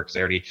the store because they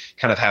already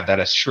kind of have that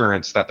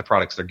assurance that the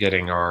products they're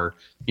getting are,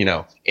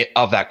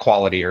 of that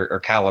quality or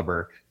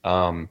caliber.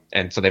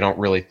 And so they don't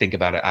really think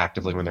about it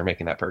actively when they're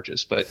making that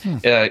purchase. But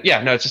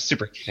it's just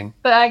super interesting.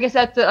 But I guess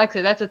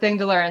that's a thing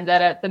to learn,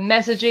 that the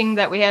messaging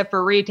that we have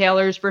for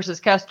retailers versus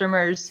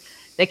customers,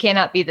 they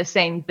cannot be the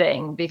same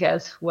thing,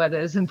 because what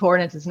is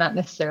important is not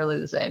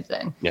necessarily the same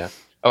thing. Yeah.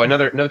 Oh,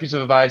 another piece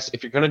of advice: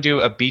 if you're going to do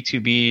a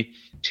B2B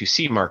to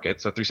C market,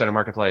 so three-sided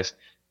marketplace,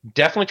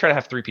 definitely try to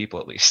have 3 people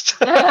at least.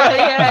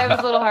 Yeah, it was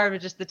a little hard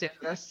with just the 2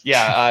 of us.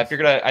 Yeah, if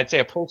you're I'd say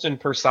a person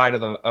per side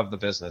of the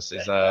business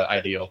is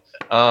ideal.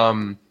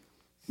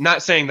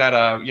 Not saying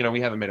that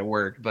we haven't made it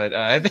work, but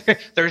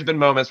there's been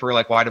moments where we're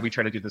like, why did we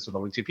try to do this with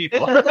only 2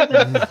 people?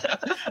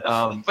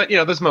 But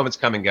those moments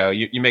come and go.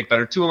 You make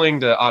better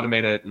tooling to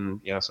automate it,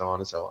 and so on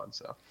and so on.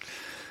 So.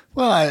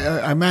 Well,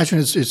 I imagine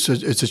it's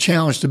a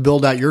challenge to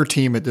build out your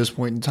team at this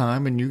point in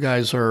time, and you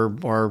guys are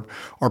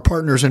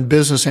partners in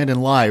business and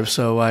in life.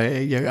 So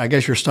I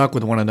guess you're stuck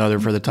with one another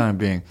for the time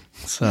being.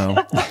 So.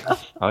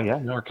 Oh yeah,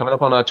 no, we're coming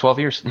up on 12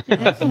 years.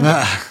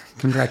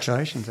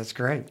 Congratulations, that's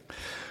great.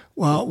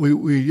 Well,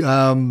 we'd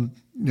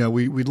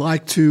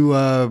like to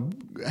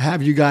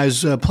have you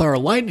guys play our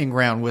lightning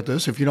round with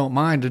us, if you don't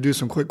mind, to do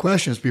some quick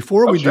questions.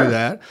 Before we do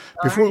that,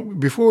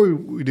 before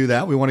we do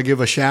that, we want to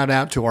give a shout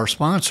out to our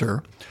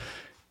sponsor.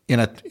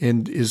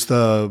 Is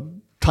the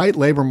tight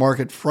labor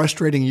market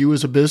frustrating you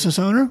as a business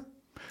owner?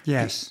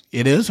 Yes.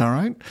 It is? All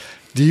right.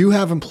 Do you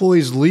have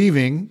employees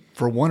leaving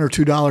for $1 or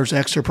 $2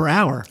 extra per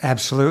hour?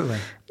 Absolutely.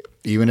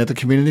 Even at the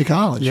community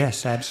college?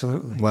 Yes,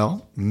 absolutely.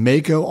 Well,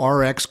 Mako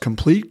RX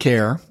Complete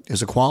Care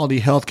is a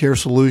quality healthcare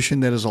solution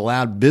that has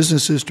allowed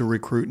businesses to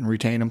recruit and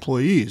retain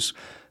employees.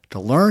 To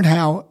learn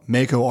how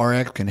Mako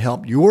RX can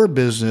help your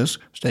business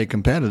stay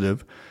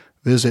competitive,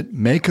 visit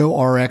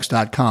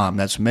MakoRx.com.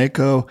 That's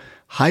Mako-RX.com,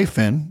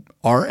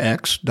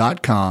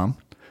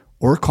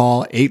 or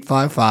call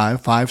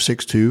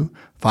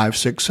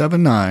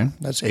 855-562-5679.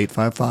 That's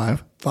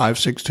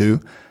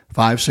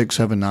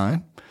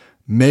 855-562-5679.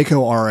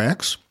 Mako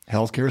RX,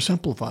 healthcare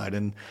simplified.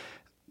 And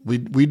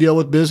we deal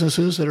with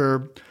businesses that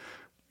are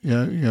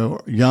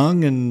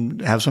young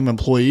and have some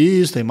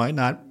employees. They might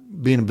not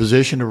be in a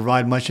position to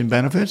provide much in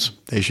benefits.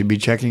 They should be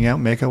checking out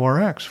Mako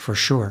RX for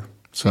sure.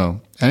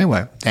 So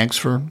anyway, thanks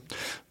for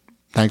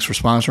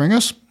sponsoring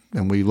us,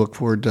 and we look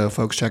forward to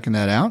folks checking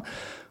that out.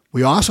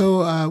 We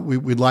also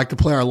we'd like to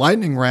play our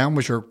lightning round,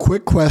 which are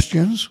quick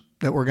questions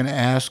that we're going to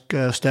ask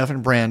Steph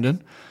and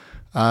Brandon.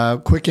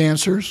 Quick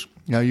answers.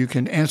 You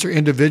can answer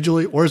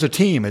individually or as a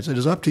team. It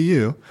is up to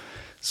you.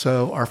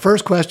 So our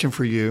first question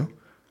for you: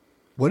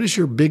 what is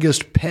your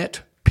biggest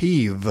pet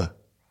peeve?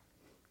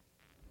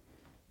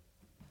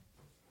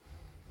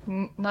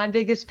 My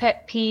biggest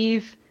pet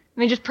peeve,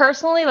 just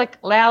personally, like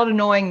loud,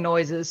 annoying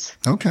noises.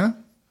 Okay.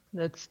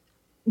 That's.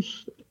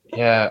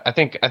 Yeah, I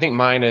think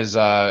mine is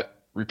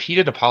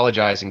repeated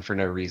apologizing for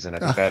no reason. I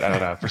think that, I don't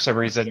know, for some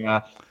reason,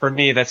 for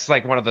me, that's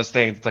like one of those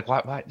things. It's like,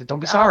 why? Don't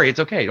be sorry. It's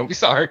okay. Don't be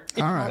sorry.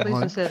 All right.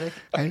 Well, specific.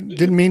 I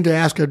didn't mean to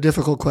ask a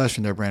difficult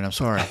question there, Brandon. I'm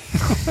sorry.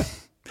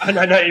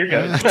 No, you're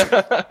good.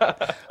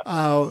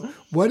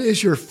 What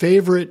is your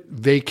favorite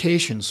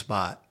vacation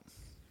spot?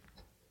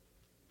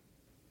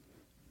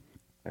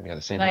 I got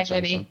the same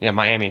Miami. Yeah,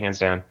 Miami, hands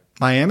down.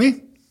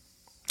 Miami?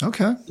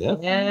 Okay.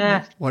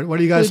 Yeah. What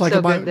do you guys Food's like so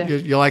about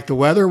good you like the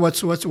weather? What's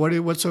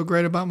so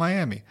great about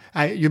Miami?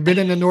 You've been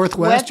in the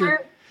Northwest.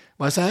 Weather.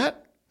 What's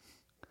that?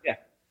 Yeah.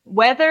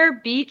 Weather,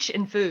 beach,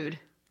 and food.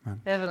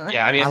 Definitely.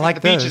 Yeah, I like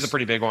the beach those. is a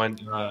pretty big one.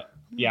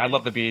 Yeah, I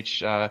love the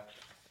beach a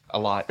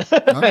lot.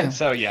 Okay.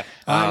 So yeah.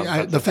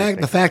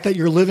 The fact that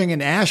you're living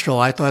in Asheville,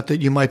 I thought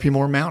that you might be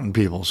more mountain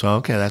people. So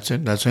okay, that's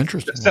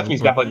interesting.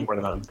 Stephanie's definitely more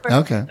than them.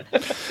 Okay.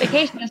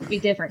 Vacation has to be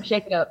different.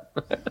 Shake it up.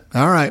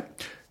 All right.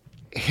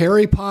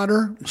 Harry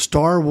Potter,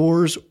 Star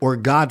Wars, or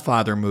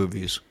Godfather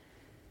movies?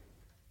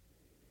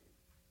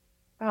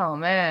 Oh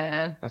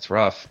man. That's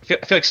rough. I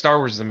feel like Star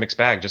Wars is a mixed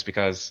bag just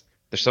because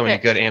there's so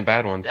many good and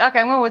bad ones. Okay,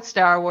 I'm going with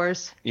Star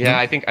Wars. Yeah,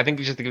 I think we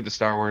just have to give it to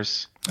Star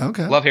Wars.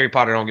 Okay. Love Harry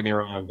Potter, don't get me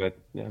wrong, but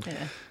yeah.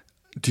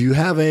 Do you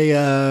have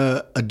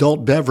a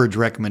adult beverage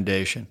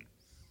recommendation?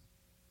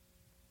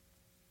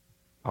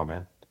 Oh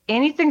man.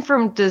 Anything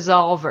from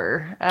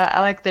Dissolver. I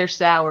like their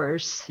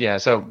sours. Yeah,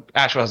 so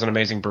Asheville has an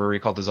amazing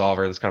brewery called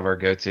Dissolver. That's kind of our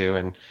go-to,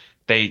 and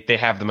they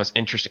have the most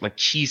interesting, like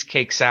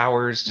cheesecake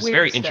sours, just Weird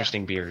very stuff.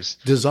 interesting beers.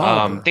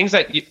 Dissolver. Things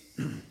that you,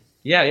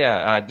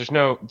 there's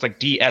no, it's like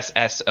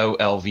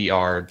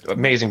DSSOLVR,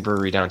 amazing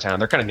brewery downtown.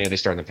 They're kind of new. They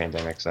started in the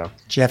pandemic, so.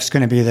 Jeff's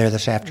going to be there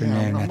this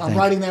afternoon, I I'm think.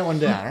 writing that one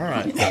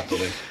down.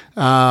 All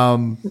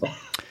right.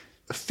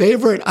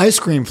 Favorite ice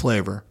cream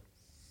flavor?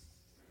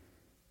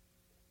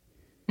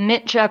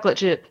 Mint chocolate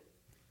chip.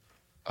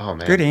 Oh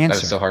man, Good answer.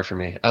 That was so hard for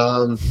me.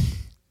 Like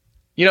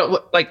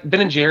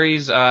Ben and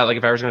Jerry's. Like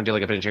if I was going to do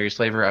like a Ben and Jerry's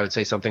flavor, I would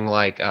say something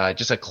like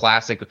just a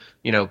classic,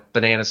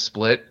 banana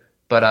split.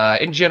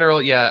 But in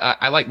general, yeah,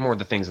 I like more of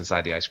the things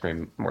inside the ice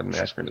cream more than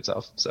the ice cream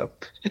itself. So,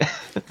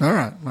 All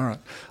right.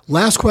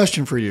 Last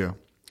question for you.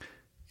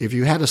 If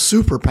you had a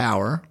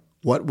superpower,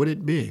 what would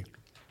it be?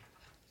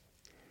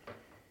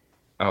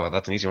 oh,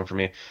 that's an easy one for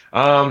me.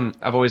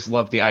 I've always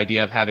loved the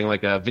idea of having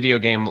like a video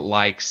game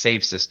like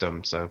save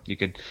system, so you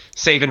could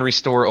save and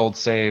restore old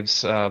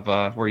saves of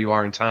where you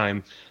are in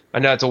time. I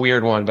know it's a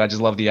weird one, but I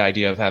just love the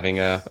idea of having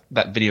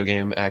that video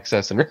game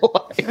access in real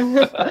life.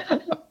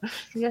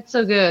 That's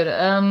so good.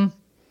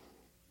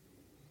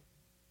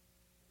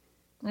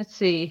 Let's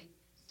see.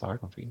 It's a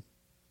hard one for you.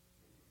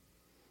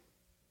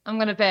 I'm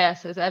going to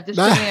pass. I have too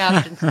many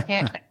options. I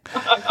can't.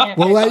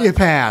 We'll let you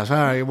pass. All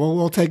right.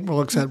 We'll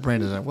accept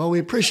Brenda's. Well, we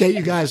appreciate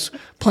you guys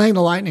playing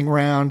the lightning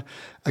round.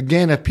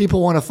 Again, if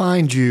people want to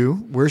find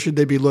you, where should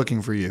they be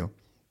looking for you?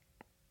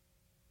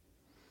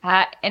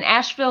 In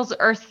Asheville's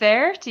Earth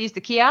Fair to use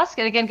the kiosk.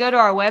 And again, go to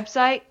our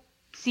website,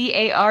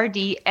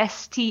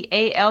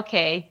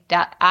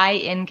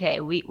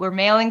 cardstalk.ink. We're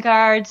mailing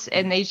cards,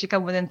 and they usually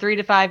come within 3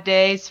 to 5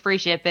 days, free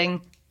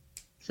shipping.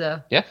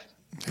 So Yeah.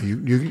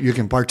 You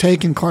can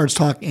partake in Cards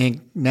Talk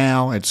Inc.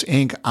 now. It's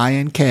Inc.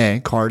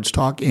 I-N-K, Cards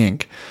Talk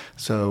Inc.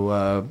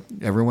 So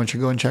everyone should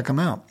go and check them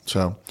out.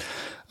 So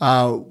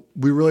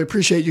we really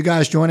appreciate you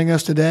guys joining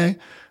us today.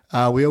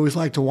 We always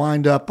like to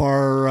wind up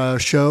our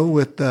show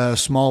with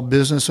Small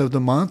Business of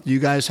the Month. Do you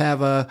guys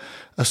have a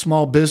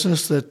small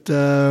business that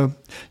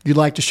you'd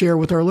like to share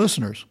with our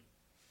listeners?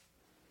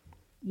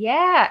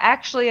 yeah,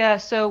 actually,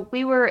 so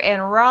we were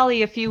in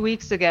Raleigh a few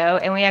weeks ago,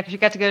 and we actually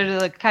got to go to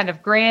the kind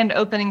of grand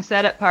opening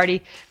setup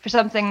party for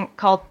something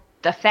called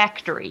The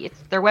Factory.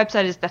 Their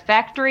website is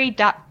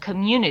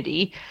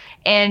thefactory.community.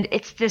 And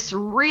it's this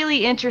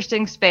really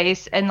interesting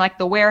space in like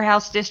the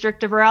warehouse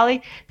district of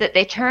Raleigh that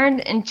they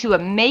turned into a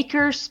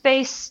maker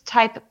space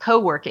type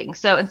co-working.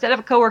 So instead of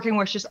a co-working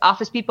where it's just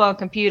office people on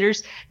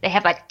computers, they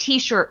have like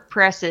t-shirt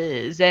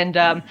presses and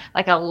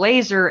like a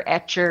laser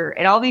etcher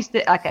and all these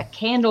like a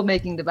candle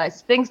making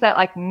device, things that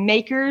like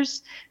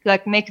makers who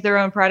like make their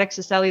own products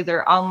to sell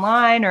either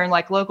online or in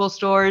like local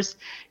stores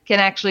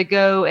can actually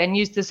go and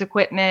use this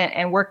equipment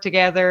and work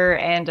together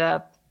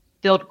and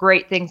build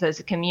great things as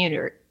a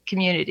community.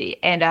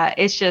 And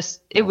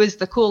it was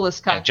the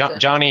coolest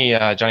concept. Johnny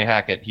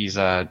Hackett, he's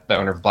the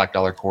owner of Black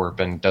Dollar Corp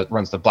and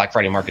runs the Black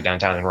Friday market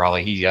downtown in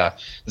Raleigh. This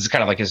is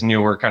kind of like his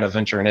newer kind of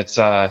venture, and it's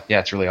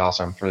it's really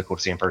awesome. Really cool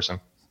to see in person.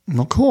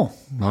 Well, cool.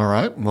 All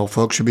right. Well,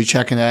 folks should be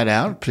checking that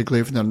out,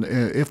 particularly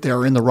if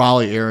they're in the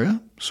Raleigh area.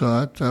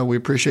 So we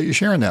appreciate you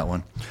sharing that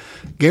one.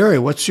 Gary,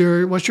 what's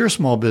your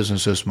small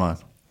business this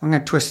month? I'm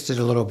going to twist it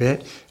a little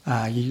bit.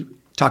 You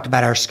talked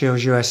about our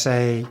Skills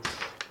USA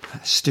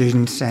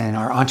students and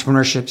our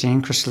entrepreneurship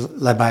team,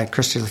 led by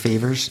Christy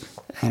Lefevers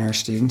and her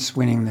students,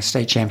 winning the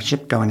state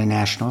championship, going to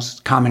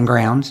nationals. Common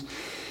Grounds,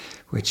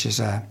 which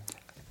is a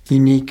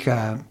unique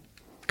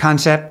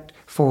concept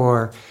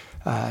for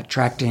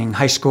attracting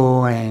high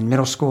school and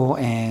middle school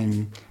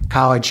and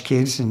college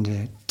kids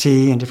into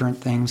tea and different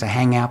things, a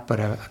hangout, but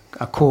a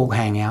cool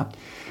hangout.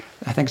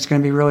 I think it's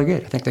going to be really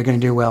good. I think they're going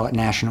to do well at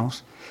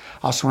nationals.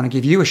 I also want to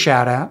give you a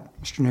shout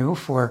out, Mr. Newell,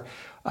 for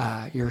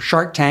your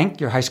Shark Tank,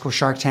 your high school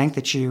Shark Tank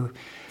that you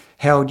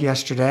held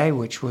yesterday,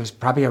 which was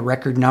probably a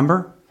record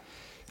number.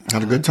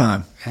 Had a good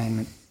time.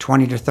 And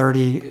 20 to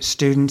 30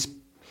 students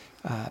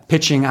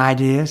pitching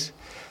ideas.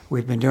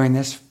 We've been doing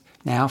this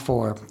now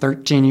for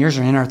 13 years,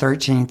 or in our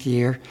 13th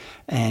year,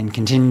 and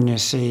continuing to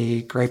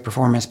see great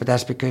performance, but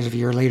that's because of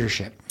your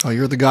leadership. Oh,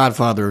 you're the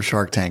godfather of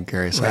Shark Tank,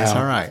 Gary, so that's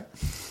all right.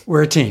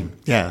 We're a team.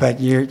 Yeah.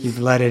 But you've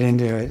led it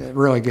into a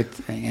really good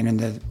thing.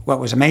 And what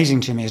was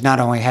amazing to me is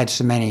not only had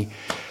so many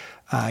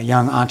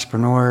young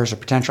entrepreneurs or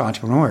potential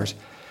entrepreneurs,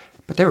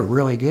 but they were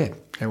really good.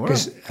 They were.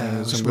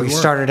 Because we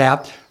started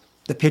out,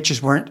 the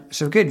pitches weren't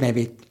so good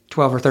maybe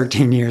 12 or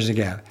 13 years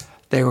ago.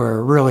 They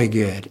were really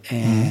good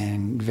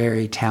and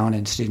very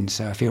talented students,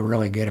 so I feel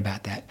really good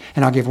about that.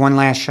 And I'll give one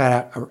last shout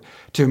out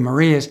to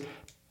Maria's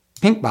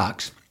Pink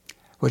Box,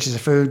 which is a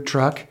food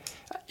truck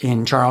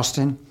in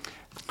Charleston.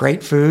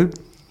 Great food.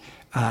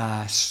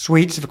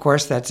 Sweets, of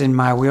course, that's in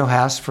my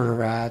wheelhouse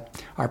for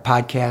our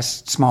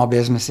podcast, Small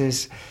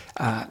Businesses.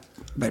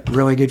 But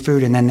really good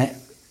food. And then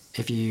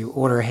if you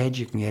order ahead,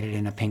 you can get it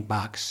in a pink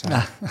box.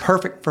 So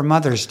perfect for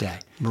Mother's Day.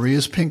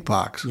 Maria's Pink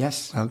Box.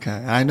 Yes. Okay.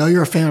 I know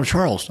you're a fan of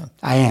Charleston.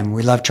 I am.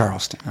 We love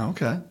Charleston.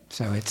 Okay.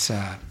 So it's,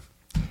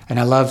 and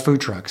I love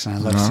food trucks, and I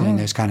love seeing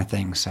those kind of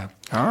things. So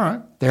all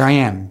right. There I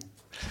am.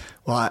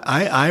 Well,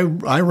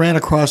 I ran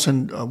across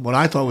what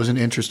I thought was an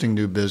interesting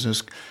new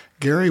business.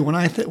 Gary, when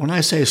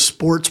I say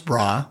sports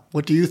bra,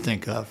 what do you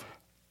think of?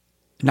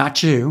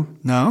 Not you.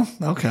 No?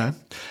 Okay.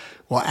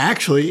 Well,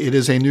 actually, it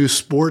is a new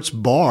sports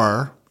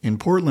bar in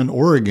Portland,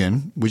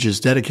 Oregon, which is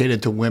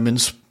dedicated to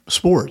women's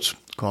sports,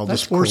 called the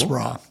Sports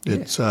Bra.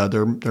 It's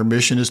their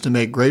mission is to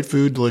make great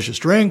food, delicious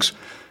drinks,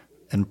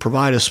 and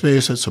provide a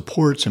space that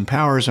supports,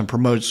 empowers, and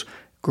promotes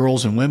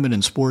girls and women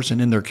in sports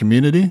and in their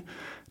community.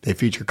 They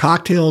feature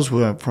cocktails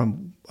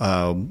from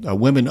a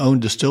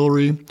women-owned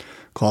distillery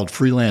called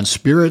Freelance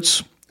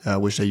Spirits,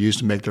 which they use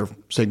to make their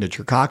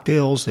signature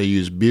cocktails. They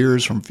use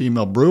beers from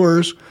female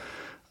brewers.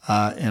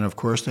 And, of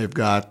course, they've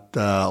got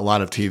a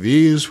lot of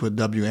TVs with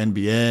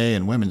WNBA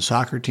and women's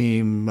soccer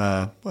team.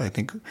 I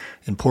think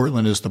in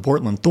Portland is the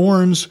Portland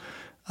Thorns.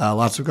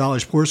 Lots of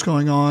college sports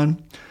going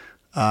on.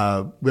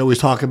 We always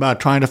talk about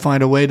trying to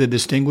find a way to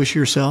distinguish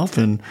yourself,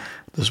 and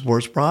the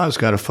Sports Bra has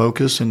got a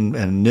focus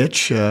and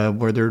niche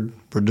where they're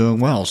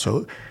doing well.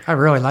 So I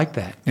really like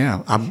that.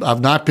 Yeah,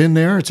 I've not been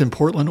there. It's in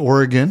Portland,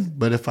 Oregon.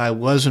 But if I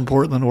was in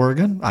Portland,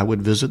 Oregon, I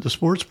would visit the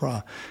Sports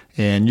Bra.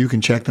 And you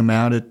can check them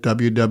out at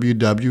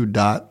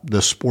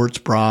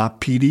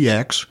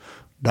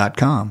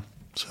www.thesportsbrapdx.com.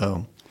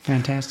 So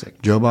fantastic.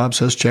 Joe Bob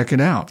says check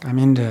it out. I'm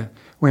into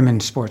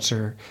women's sports.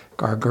 Our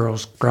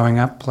girls growing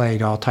up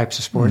played all types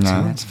of sports,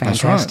 and that's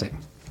fantastic.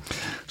 That's right.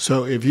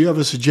 So if you have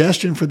a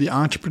suggestion for the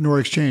Entrepreneur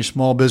Exchange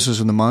Small Business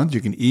of the Month, you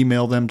can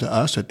email them to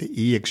us at the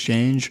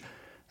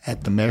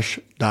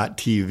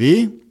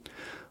eexchange@themesh.tv.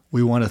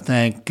 We want to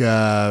thank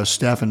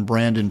Steph and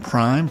Brandon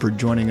Prime for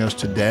joining us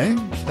today.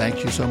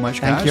 Thank you so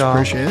much, guys. Thank you all.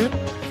 Appreciate it.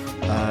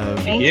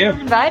 Thank you for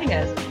inviting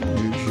us.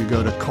 You should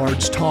go to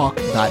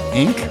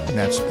cardstalk.inc, and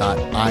that's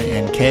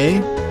 .ink.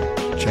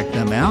 Check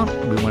them out.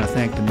 We want to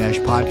thank the Mesh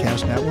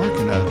Podcast Network,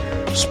 and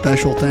a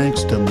special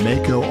thanks to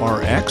Mako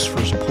RX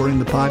for supporting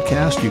the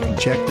podcast. You can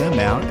check them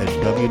out at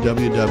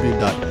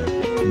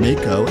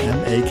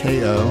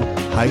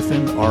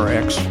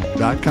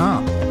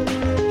www.mako-rx.com.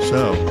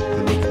 So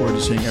we look forward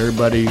to seeing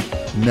everybody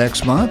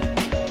next month,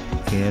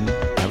 and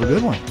have a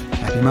good one.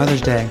 Happy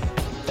Mother's Day.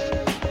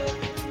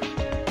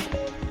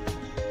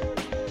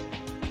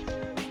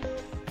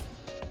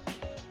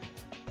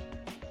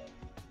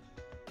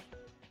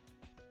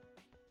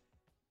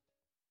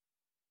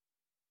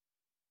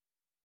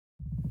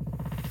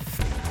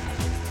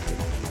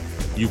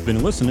 You've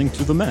been listening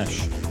to The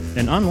Mesh,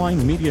 an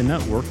online media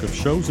network of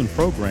shows and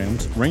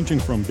programs ranging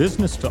from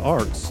business to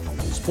arts,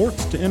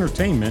 sports to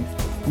entertainment,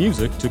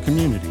 music to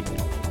community.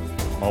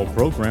 All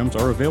programs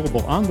are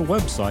available on the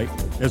website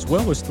as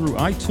well as through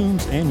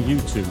iTunes and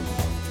YouTube.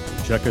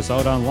 Check us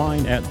out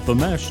online at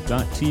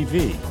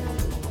themesh.tv.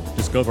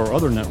 Discover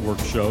other network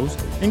shows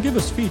and give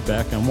us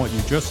feedback on what you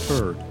just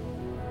heard.